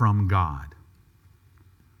from God.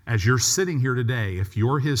 As you're sitting here today, if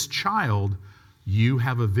you're His child, you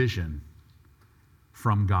have a vision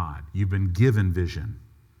from God. You've been given vision.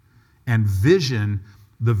 And vision,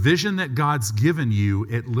 the vision that God's given you,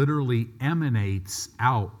 it literally emanates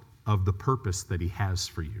out of the purpose that He has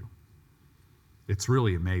for you. It's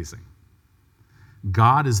really amazing.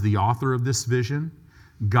 God is the author of this vision.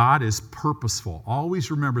 God is purposeful.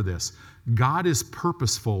 Always remember this. God is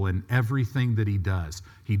purposeful in everything that He does.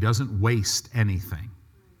 He doesn't waste anything.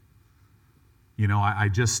 You know,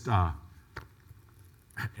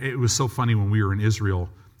 it was so funny when we were in Israel.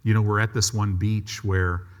 You know, we're at this one beach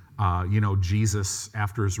where, you know, Jesus,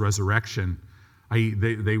 after His resurrection,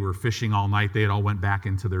 they were fishing all night. They had all went back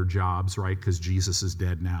into their jobs, right, because Jesus is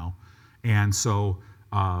dead now. And so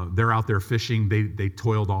they're out there fishing. They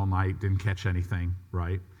toiled all night, didn't catch anything,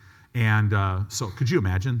 right? And so could you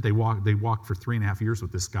imagine? They walked for 3.5 years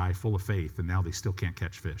with this guy full of faith, and now they still can't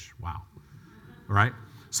catch fish. Wow. All right?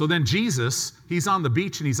 So then Jesus, He's on the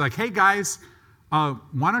beach, and He's like, hey, guys,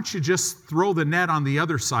 why don't you just throw the net on the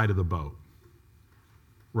other side of the boat?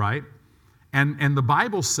 Right? And the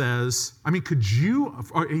Bible says, I mean, could you,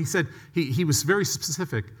 or he said, he was very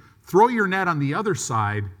specific, throw your net on the other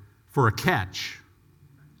side for a catch.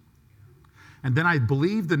 And then I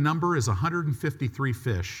believe the number is 153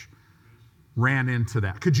 fish ran into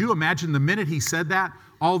that. Could you imagine the minute he said that,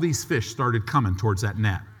 all these fish started coming towards that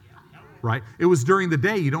net, right? It was during the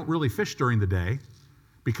day. You don't really fish during the day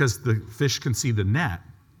because the fish can see the net,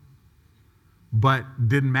 but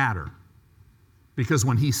didn't matter. Because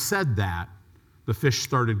when he said that, the fish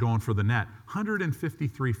started going for the net.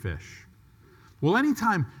 153 fish. Well,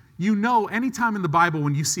 anytime in the Bible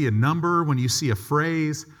when you see a number, when you see a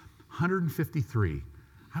phrase, 153,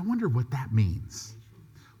 I wonder what that means.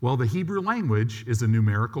 Well, the Hebrew language is a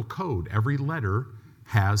numerical code. Every letter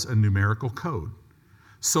has a numerical code.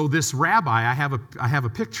 So this rabbi, I have a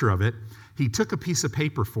picture of it. He took a piece of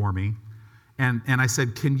paper for me, and I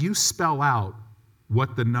said, can you spell out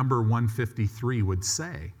what the number 153 would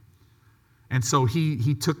say? And so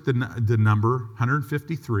he took the number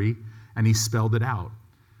 153 and he spelled it out.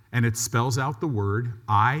 And it spells out the word,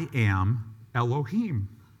 I am Elohim.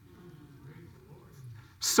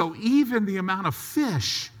 So even the amount of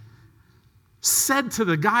fish said to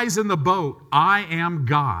the guys in the boat, I am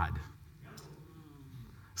God.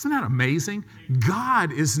 Isn't that amazing?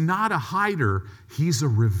 God is not a hider, He's a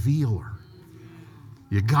revealer.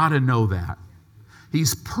 You got to know that.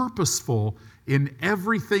 He's purposeful in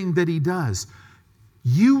everything that he does.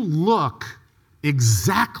 You look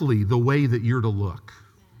exactly the way that you're to look.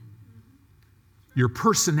 Your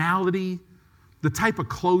personality, the type of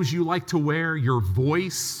clothes you like to wear, your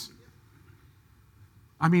voice.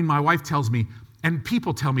 I mean, my wife tells me, and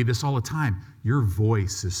people tell me this all the time, your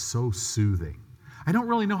voice is so soothing. I don't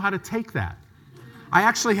really know how to take that. I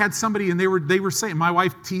actually had somebody, and they were saying, my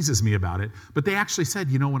wife teases me about it, but they actually said,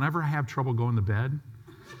 whenever I have trouble going to bed,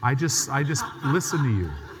 I just listen to you.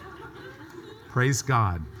 Praise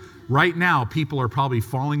God. Right now, people are probably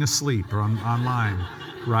falling asleep online,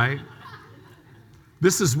 right?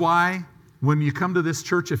 This is why when you come to this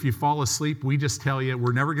church, if you fall asleep, we just tell you,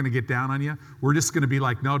 we're never going to get down on you. We're just going to be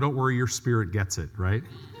like, no, don't worry, your spirit gets it, right?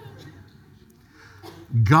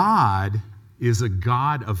 God is a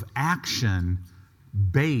God of action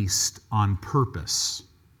based on purpose.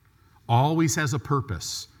 Always has a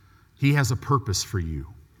purpose. He has a purpose for you.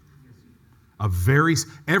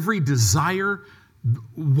 Every desire.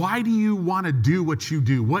 Why do you want to do what you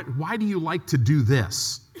do? Why do you like to do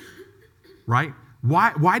this? Right?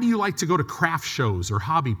 Why do you like to go to craft shows or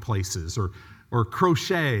hobby places or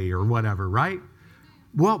crochet or whatever, right?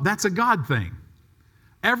 Well, that's a God thing.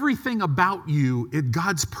 Everything about you,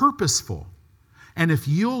 God's purposeful. And if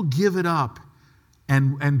you'll give it up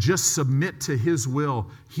and just submit to his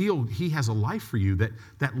will, he has a life for you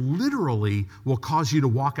that literally will cause you to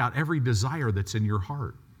walk out every desire that's in your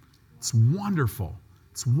heart. It's wonderful.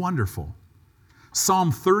 It's wonderful.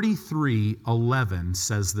 Psalm 33:11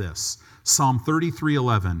 says this. Psalm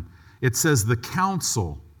 33:11. It says the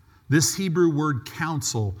counsel. This Hebrew word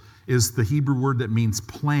counsel is the Hebrew word that means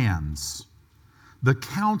plans. The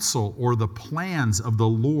counsel or the plans of the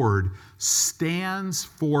Lord stands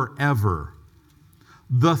forever.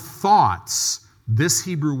 The thoughts, this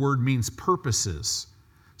Hebrew word means purposes.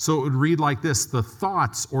 So it would read like this, the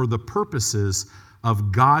thoughts or the purposes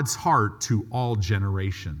of God's heart to all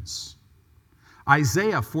generations.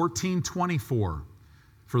 Isaiah 14:24,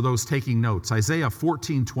 for those taking notes, Isaiah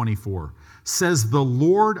 14:24 says, the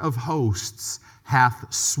Lord of hosts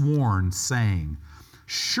hath sworn, saying,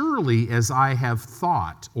 surely as I have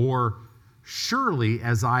thought, or surely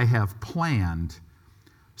as I have planned,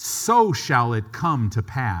 so shall it come to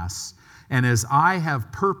pass, and as I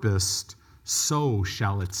have purposed, so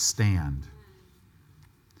shall it stand.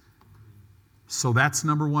 So that's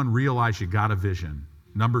number one, realize you got a vision.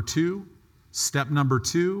 Step number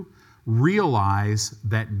two, realize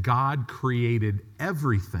that God created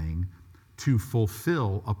everything to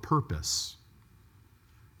fulfill a purpose.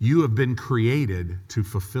 You have been created to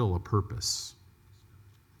fulfill a purpose.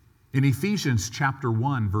 In Ephesians chapter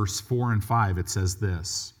 1, verse 4 and 5, it says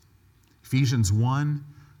this. Ephesians 1,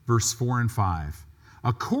 verse 4 and 5.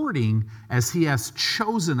 According as he has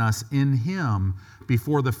chosen us in him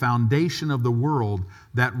before the foundation of the world,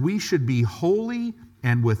 that we should be holy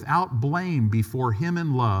and without blame before him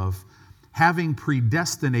in love, having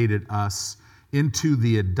predestinated us into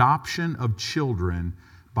the adoption of children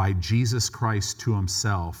by Jesus Christ to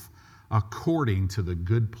himself, according to the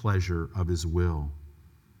good pleasure of his will.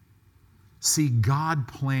 See, God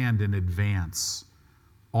planned in advance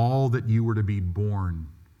all that you were to be born,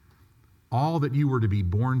 all that you were to be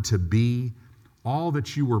born to be, all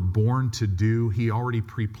that you were born to do. He already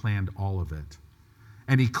pre-planned all of it.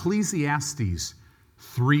 And Ecclesiastes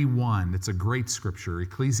 3:1, it's a great scripture.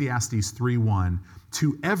 Ecclesiastes 3:1,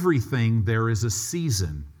 to everything there is a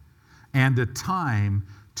season and a time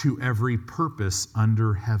to every purpose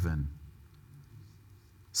under heaven.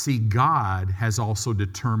 See, God has also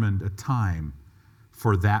determined a time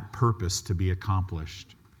for that purpose to be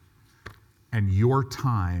accomplished. And your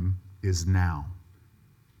time is now.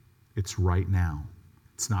 It's right now.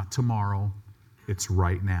 It's not tomorrow. It's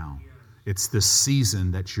right now. It's the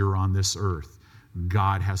season that you're on this earth.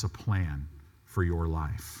 God has a plan for your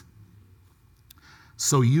life.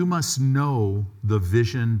 So you must know the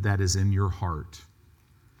vision that is in your heart.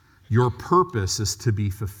 Your purpose is to be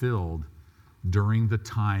fulfilled during the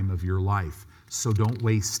time of your life. So don't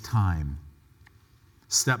waste time.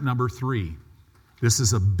 Step number 3. This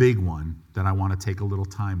is a big one that I want to take a little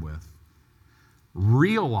time with.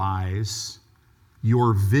 Realize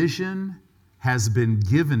your vision has been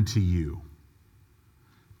given to you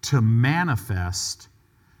to manifest,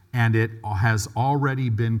 and it has already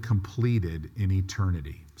been completed in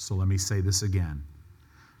eternity. So let me say this again.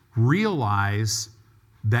 Realize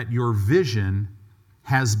that your vision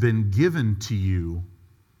has been given to you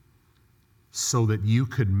so that you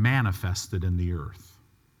could manifest it in the earth.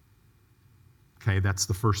 Okay, that's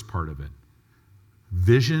the first part of it.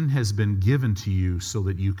 Vision has been given to you so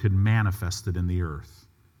that you could manifest it in the earth.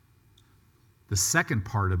 The second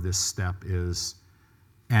part of this step is,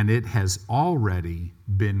 and it has already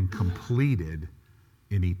been completed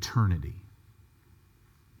in eternity.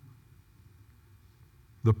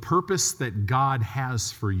 The purpose that God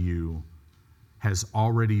has for you has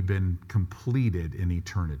already been completed in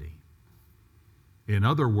eternity. In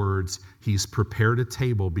other words, He's prepared a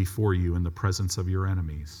table before you in the presence of your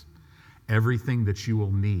enemies. Everything that you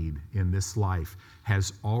will need in this life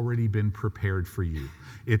has already been prepared for you.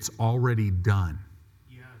 It's already done.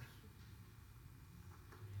 Yes.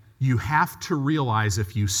 You have to realize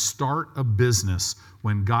if you start a business,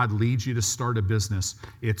 when God leads you to start a business,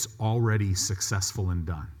 it's already successful and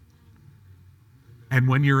done. And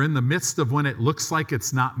when you're in the midst of when it looks like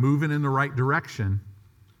it's not moving in the right direction,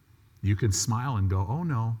 you can smile and go, oh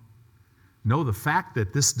no. No, the fact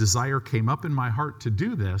that this desire came up in my heart to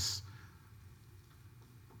do this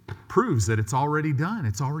proves that it's already done.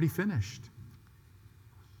 It's already finished.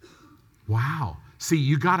 Wow. See,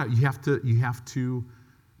 you have to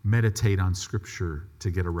meditate on Scripture to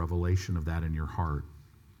get a revelation of that in your heart.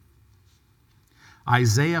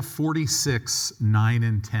 Isaiah 46, 9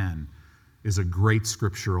 and 10 is a great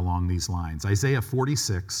scripture along these lines. Isaiah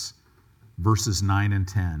 46, verses 9 and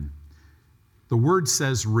 10. The word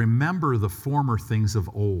says, remember the former things of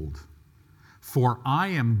old, for I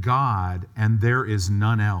am God and there is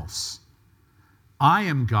none else. I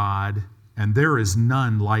am God and there is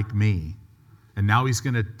none like me. And now he's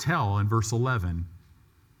going to tell in verse 11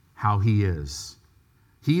 how he is.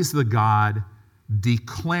 He's the God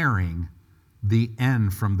declaring the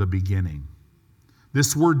end from the beginning.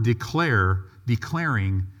 This word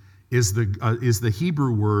declaring, is the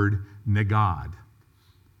Hebrew word negad.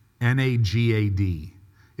 N-A-G-A-D.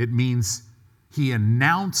 It means he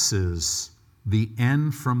announces the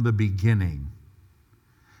end from the beginning.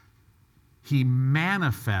 He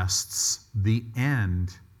manifests the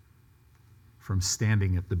end from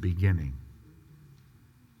standing at the beginning.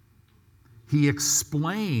 He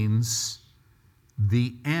explains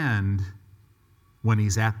the end when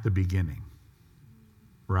he's at the beginning,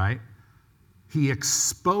 right? He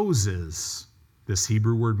exposes, this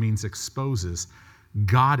Hebrew word means exposes.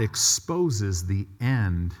 God exposes the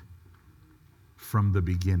end from the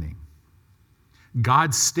beginning.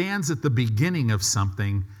 God stands at the beginning of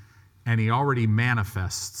something and he already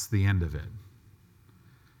manifests the end of it.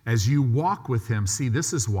 As you walk with him, see,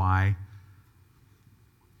 this is why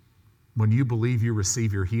when you believe you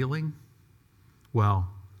receive your healing, well,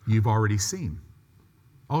 you've already seen.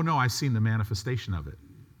 Oh no, I've seen the manifestation of it.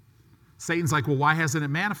 Satan's like, well, why hasn't it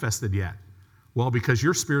manifested yet? Well, because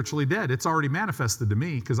you're spiritually dead. It's already manifested to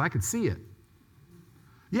me because I could see it.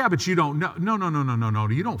 Yeah, but you don't know. No.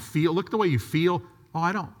 You don't feel. Look at the way you feel. Oh,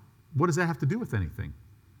 I don't. What does that have to do with anything?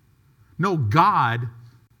 No, God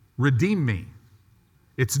redeemed me.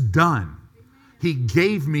 It's done. He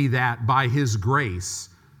gave me that by His grace.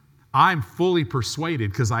 I'm fully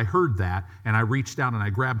persuaded because I heard that and I reached out and I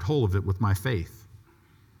grabbed hold of it with my faith.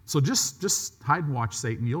 So just hide and watch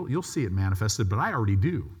Satan. You'll see it manifested, but I already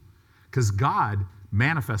do. Because God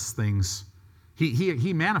manifests things.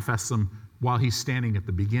 He manifests them while He's standing at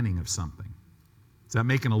the beginning of something. Is that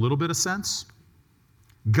making a little bit of sense?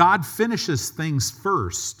 God finishes things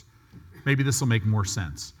first. Maybe this will make more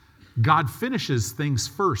sense. God finishes things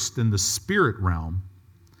first in the spirit realm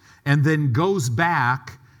and then goes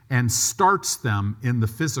back and starts them in the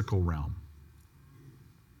physical realm.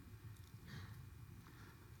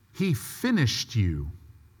 He finished you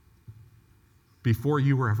before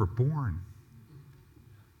you were ever born.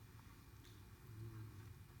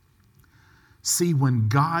 See, when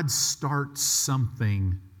God starts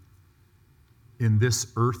something in this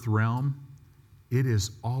earth realm, it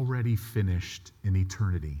is already finished in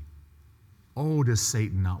eternity. Oh, does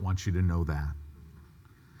Satan not want you to know that?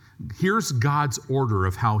 Here's God's order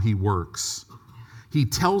of how He works. He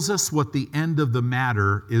tells us what the end of the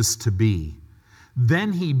matter is to be.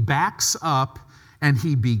 Then He backs up and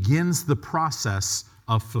He begins the process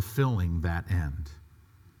of fulfilling that end.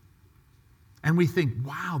 And we think,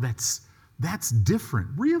 wow, that's different.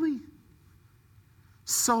 Really?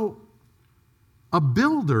 So, a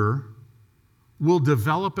builder will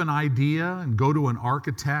develop an idea and go to an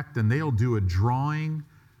architect and they'll do a drawing.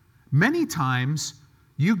 Many times,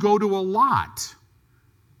 you go to a lot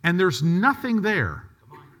and there's nothing there.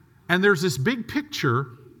 And there's this big picture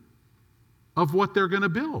of what they're going to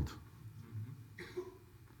build.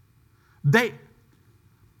 They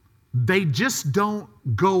just don't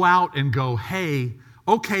go out and go, hey,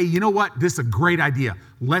 okay, you know what? This is a great idea.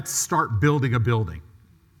 Let's start building a building.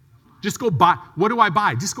 Just go buy. What do I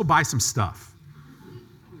buy? Just go buy some stuff.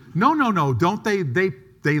 No. Don't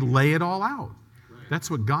they lay it all out.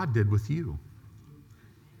 That's what God did with you.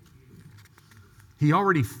 He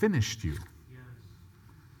already finished you. Yes.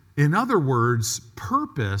 In other words,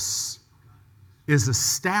 purpose is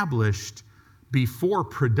established before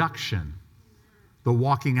production, the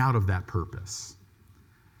walking out of that purpose.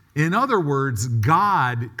 In other words,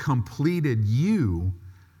 God completed you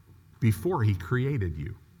before He created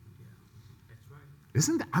you. That's right.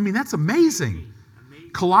 Isn't that, that's amazing.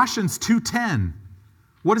 Amazing. Colossians 2:10.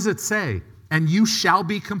 What does it say? And you shall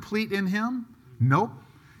be complete in Him? Nope.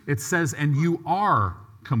 It says, and you are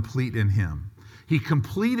complete in Him. He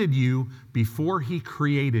completed you before He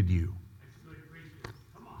created you. That's good preaching.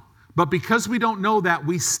 Come on. But because we don't know that,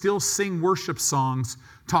 we still sing worship songs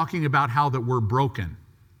talking about how that we're broken.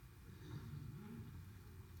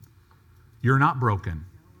 You're not broken.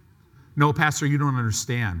 No, Pastor, you don't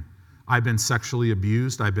understand. I've been sexually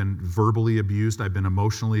abused. I've been verbally abused. I've been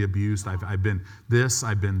emotionally abused. I've been this.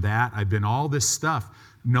 I've been that. I've been all this stuff.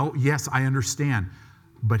 No, yes, I understand.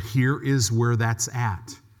 But here is where that's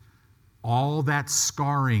at. All that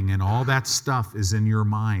scarring and all that stuff is in your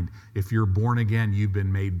mind. If you're born again, you've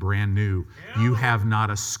been made brand new. You have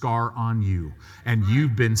not a scar on you. And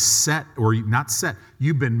you've been set, or not set,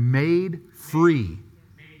 you've been made free.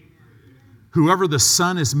 Whoever the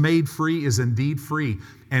Son is made free is indeed free.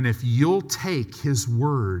 And if you'll take His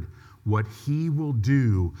word, what He will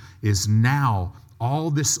do is now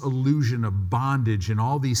all this illusion of bondage and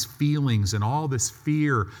all these feelings and all this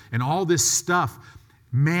fear and all this stuff,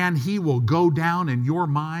 man, He will go down in your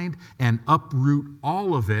mind and uproot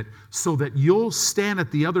all of it so that you'll stand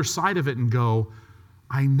at the other side of it and go,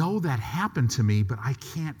 I know that happened to me, but I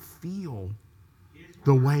can't feel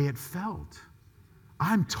the way it felt.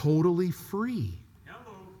 I'm totally free.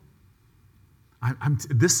 Hello.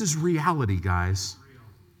 This is reality, guys.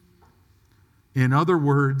 In other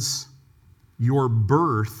words, your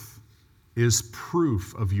birth is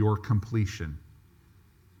proof of your completion.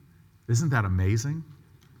 Isn't that amazing?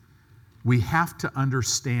 We have to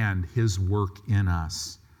understand His work in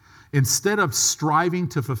us. Instead of striving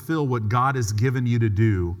to fulfill what God has given you to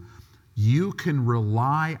do, you can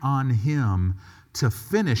rely on Him to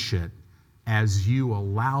finish it as you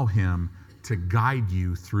allow Him to guide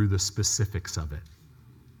you through the specifics of it.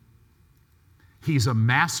 He's a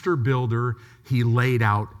master builder. He laid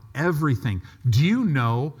out everything. Do you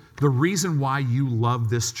know the reason why you love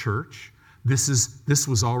this church? This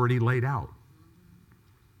was already laid out.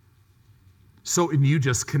 So, and you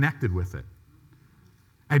just connected with it.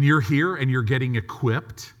 And you're here and you're getting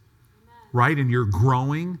equipped, right? And you're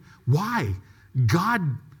growing. Why? God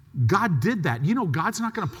did that. You know, God's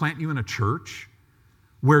not going to plant you in a church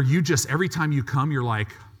where you just, every time you come, you're like,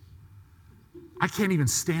 I can't even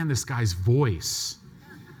stand this guy's voice,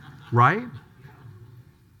 right?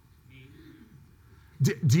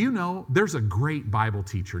 Do you know, there's a great Bible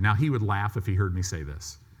teacher. Now, he would laugh if he heard me say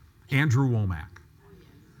this. Andrew Womack.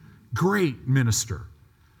 Great minister.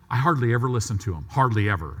 I hardly ever listen to him. Hardly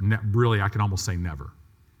ever. Really, I can almost say never.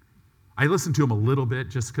 I listen to him a little bit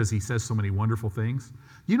just because he says so many wonderful things.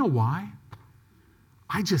 You know why?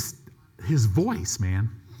 His voice, man.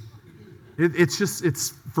 It's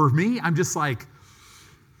for me, I'm just like,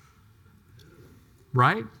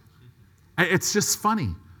 right? It's just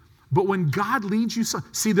funny. But when God leads you,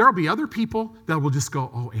 see, there'll be other people that will just go,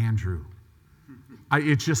 oh, Andrew.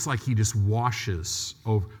 It's just like he just washes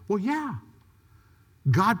over. Well, yeah.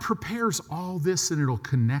 God prepares all this and it'll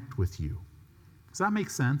connect with you. Does that make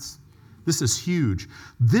sense? This is huge.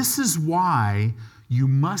 This is why you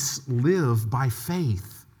must live by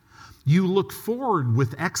faith. You look forward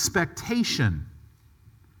with expectation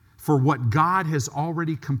for what God has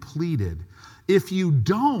already completed. If you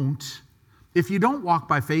don't walk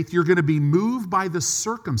by faith, you're going to be moved by the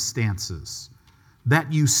circumstances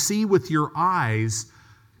that you see with your eyes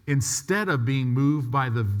instead of being moved by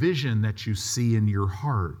the vision that you see in your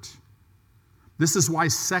heart. This is why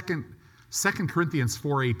 2 Corinthians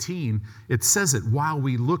 4:18, it says it, while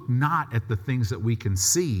we look not at the things that we can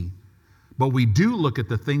see, but we do look at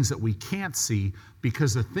the things that we can't see,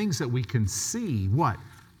 because the things that we can see, what?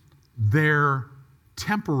 They're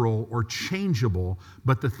temporal or changeable,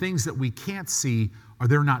 but the things that we can't see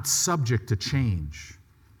they're not subject to change.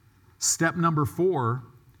 Step number 4,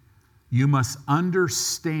 you must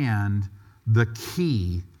understand the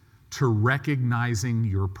key to recognizing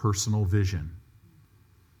your personal vision.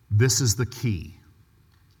 This is the key.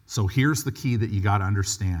 So here's the key that you got to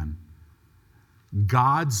understand.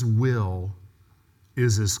 God's will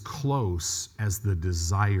is as close as the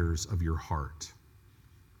desires of your heart.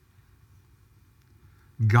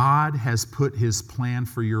 God has put His plan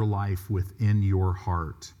for your life within your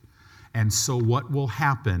heart. And so what will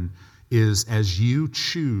happen is, as you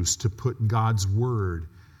choose to put God's word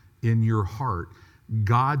in your heart,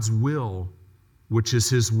 God's will, which is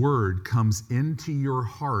His Word, comes into your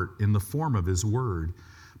heart in the form of His Word,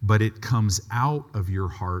 but it comes out of your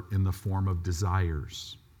heart in the form of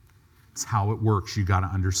desires. It's how it works. You got to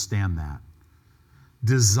understand that.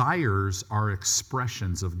 Desires are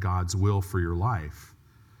expressions of God's will for your life.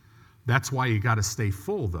 That's why you got to stay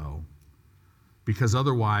full, though, because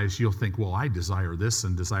otherwise you'll think, well, I desire this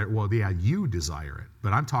and desire. Well, yeah, you desire it,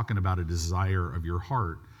 but I'm talking about a desire of your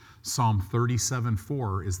heart. Psalm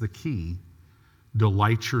 37:4 is the key.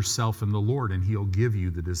 Delight yourself in the Lord, and He'll give you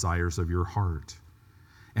the desires of your heart.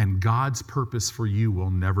 And God's purpose for you will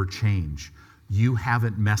never change. You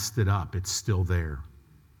haven't messed it up. It's still there.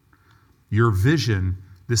 Your vision,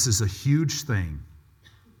 this is a huge thing.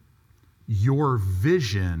 Your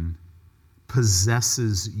vision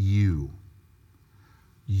possesses you.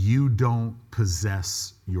 You don't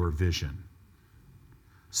possess your vision.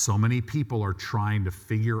 So many people are trying to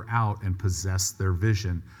figure out and possess their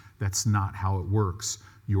vision. That's not how it works.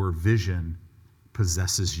 Your vision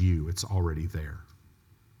possesses you. It's already there.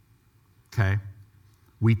 Okay?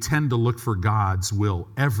 We tend to look for God's will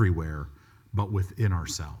everywhere, but within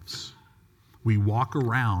ourselves. We walk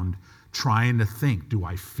around trying to think, do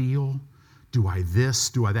I feel? Do I this?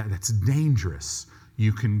 Do I that? That's dangerous.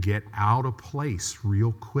 You can get out of place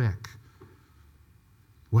real quick.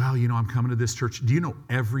 Well, I'm coming to this church. Do you know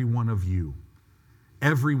every one of you?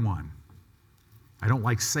 Everyone. I don't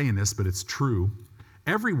like saying this, but it's true.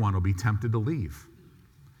 Everyone will be tempted to leave.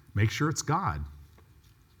 Make sure it's God.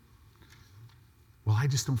 Well, I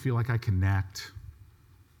just don't feel like I connect.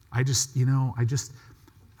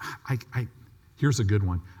 Here's a good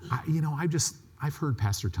one. I've heard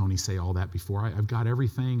Pastor Tony say all that before. I've got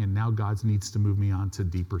everything, and now God needs to move me on to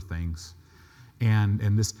deeper things.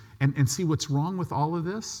 And see, what's wrong with all of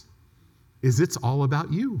this is it's all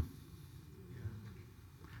about you.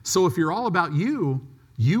 So if you're all about you,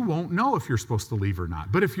 you won't know if you're supposed to leave or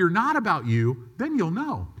not. But if you're not about you, then you'll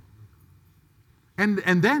know. And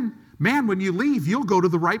then, man, when you leave, you'll go to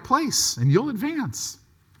the right place and you'll advance.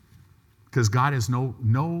 Because God has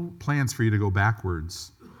no plans for you to go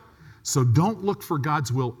backwards. So don't look for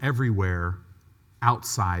God's will everywhere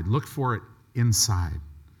outside. Look for it inside.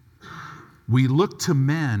 We look to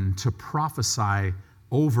men to prophesy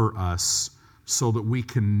over us so that we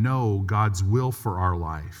can know God's will for our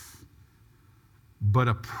life. But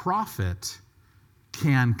a prophet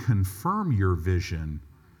can confirm your vision,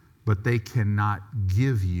 but they cannot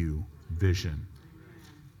give you vision.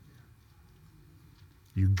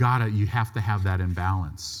 You have to have that in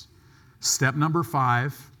balance. Step number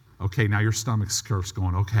 5. Okay, now your stomach's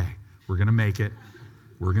going, okay, we're going to make it.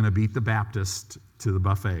 We're going to beat the Baptist to the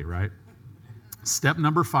buffet, right? Step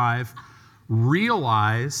number 5,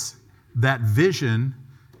 realize that vision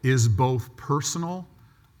is both personal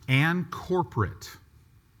and corporate.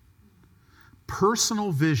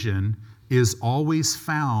 Personal vision is always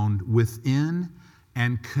found within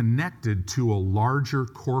and connected to a larger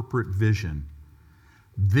corporate vision.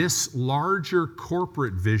 This larger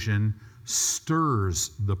corporate vision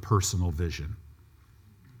stirs the personal vision.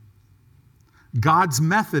 God's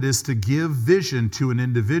method is to give vision to an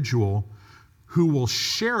individual who will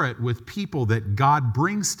share it with people that God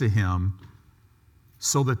brings to him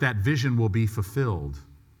so that that vision will be fulfilled.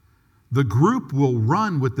 The group will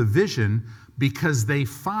run with the vision because they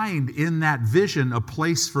find in that vision a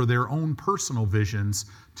place for their own personal visions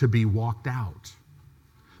to be walked out.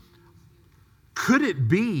 Could it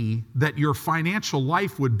be that your financial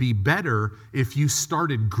life would be better if you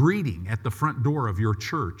started greeting at the front door of your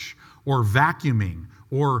church, or vacuuming,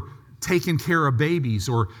 or taking care of babies,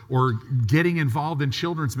 or getting involved in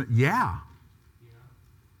children's? Yeah.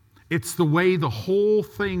 It's the way the whole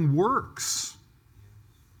thing works.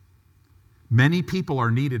 Many people are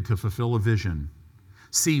needed to fulfill a vision.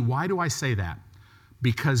 See, why do I say that?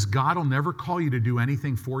 Because God will never call you to do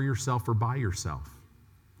anything for yourself or by yourself.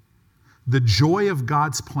 The joy of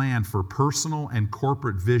God's plan for personal and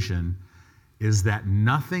corporate vision is that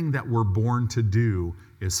nothing that we're born to do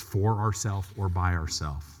is for ourselves or by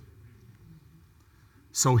ourselves.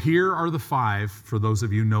 So here are the 5 for those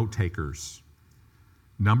of you note takers.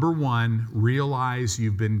 Number 1, realize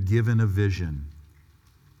you've been given a vision.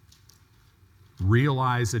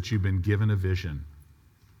 Realize that you've been given a vision.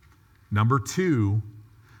 Number 2,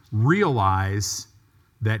 realize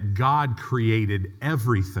that God created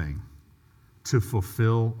everything to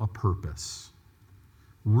fulfill a purpose.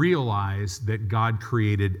 Realize that God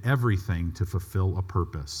created everything to fulfill a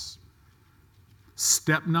purpose.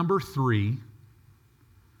 Step number 3,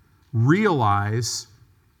 realize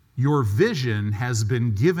your vision has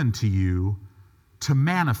been given to you to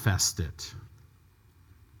manifest it.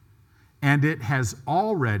 and it has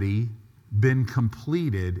already been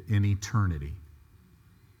completed in eternity.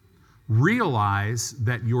 Realize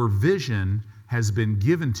that your vision has been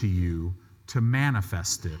given to you to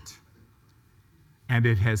manifest it, and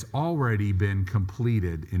it has already been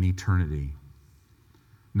completed in eternity.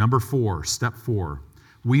 Number 4, step 4,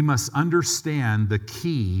 we must understand the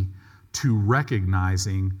key to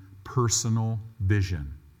recognizing personal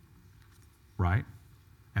vision, right?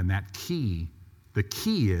 And that key, the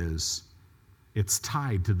key is, it's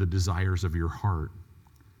tied to the desires of your heart.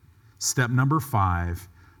 Step number 5,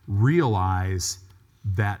 realize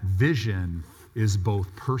that vision is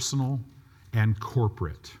both personal and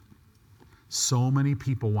corporate. So many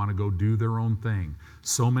people want to go do their own thing.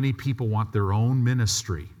 So many people want their own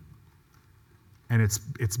ministry. And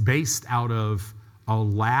it's based out of a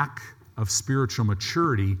lack of spiritual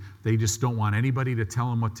maturity. They just don't want anybody to tell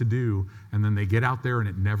them what to do, and then they get out there and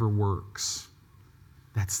it never works.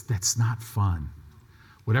 That's not fun.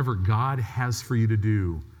 Whatever God has for you to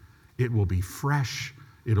do, it will be fresh,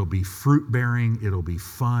 it'll be fruit-bearing, it'll be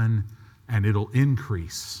fun, and it'll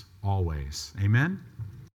increase always. Amen?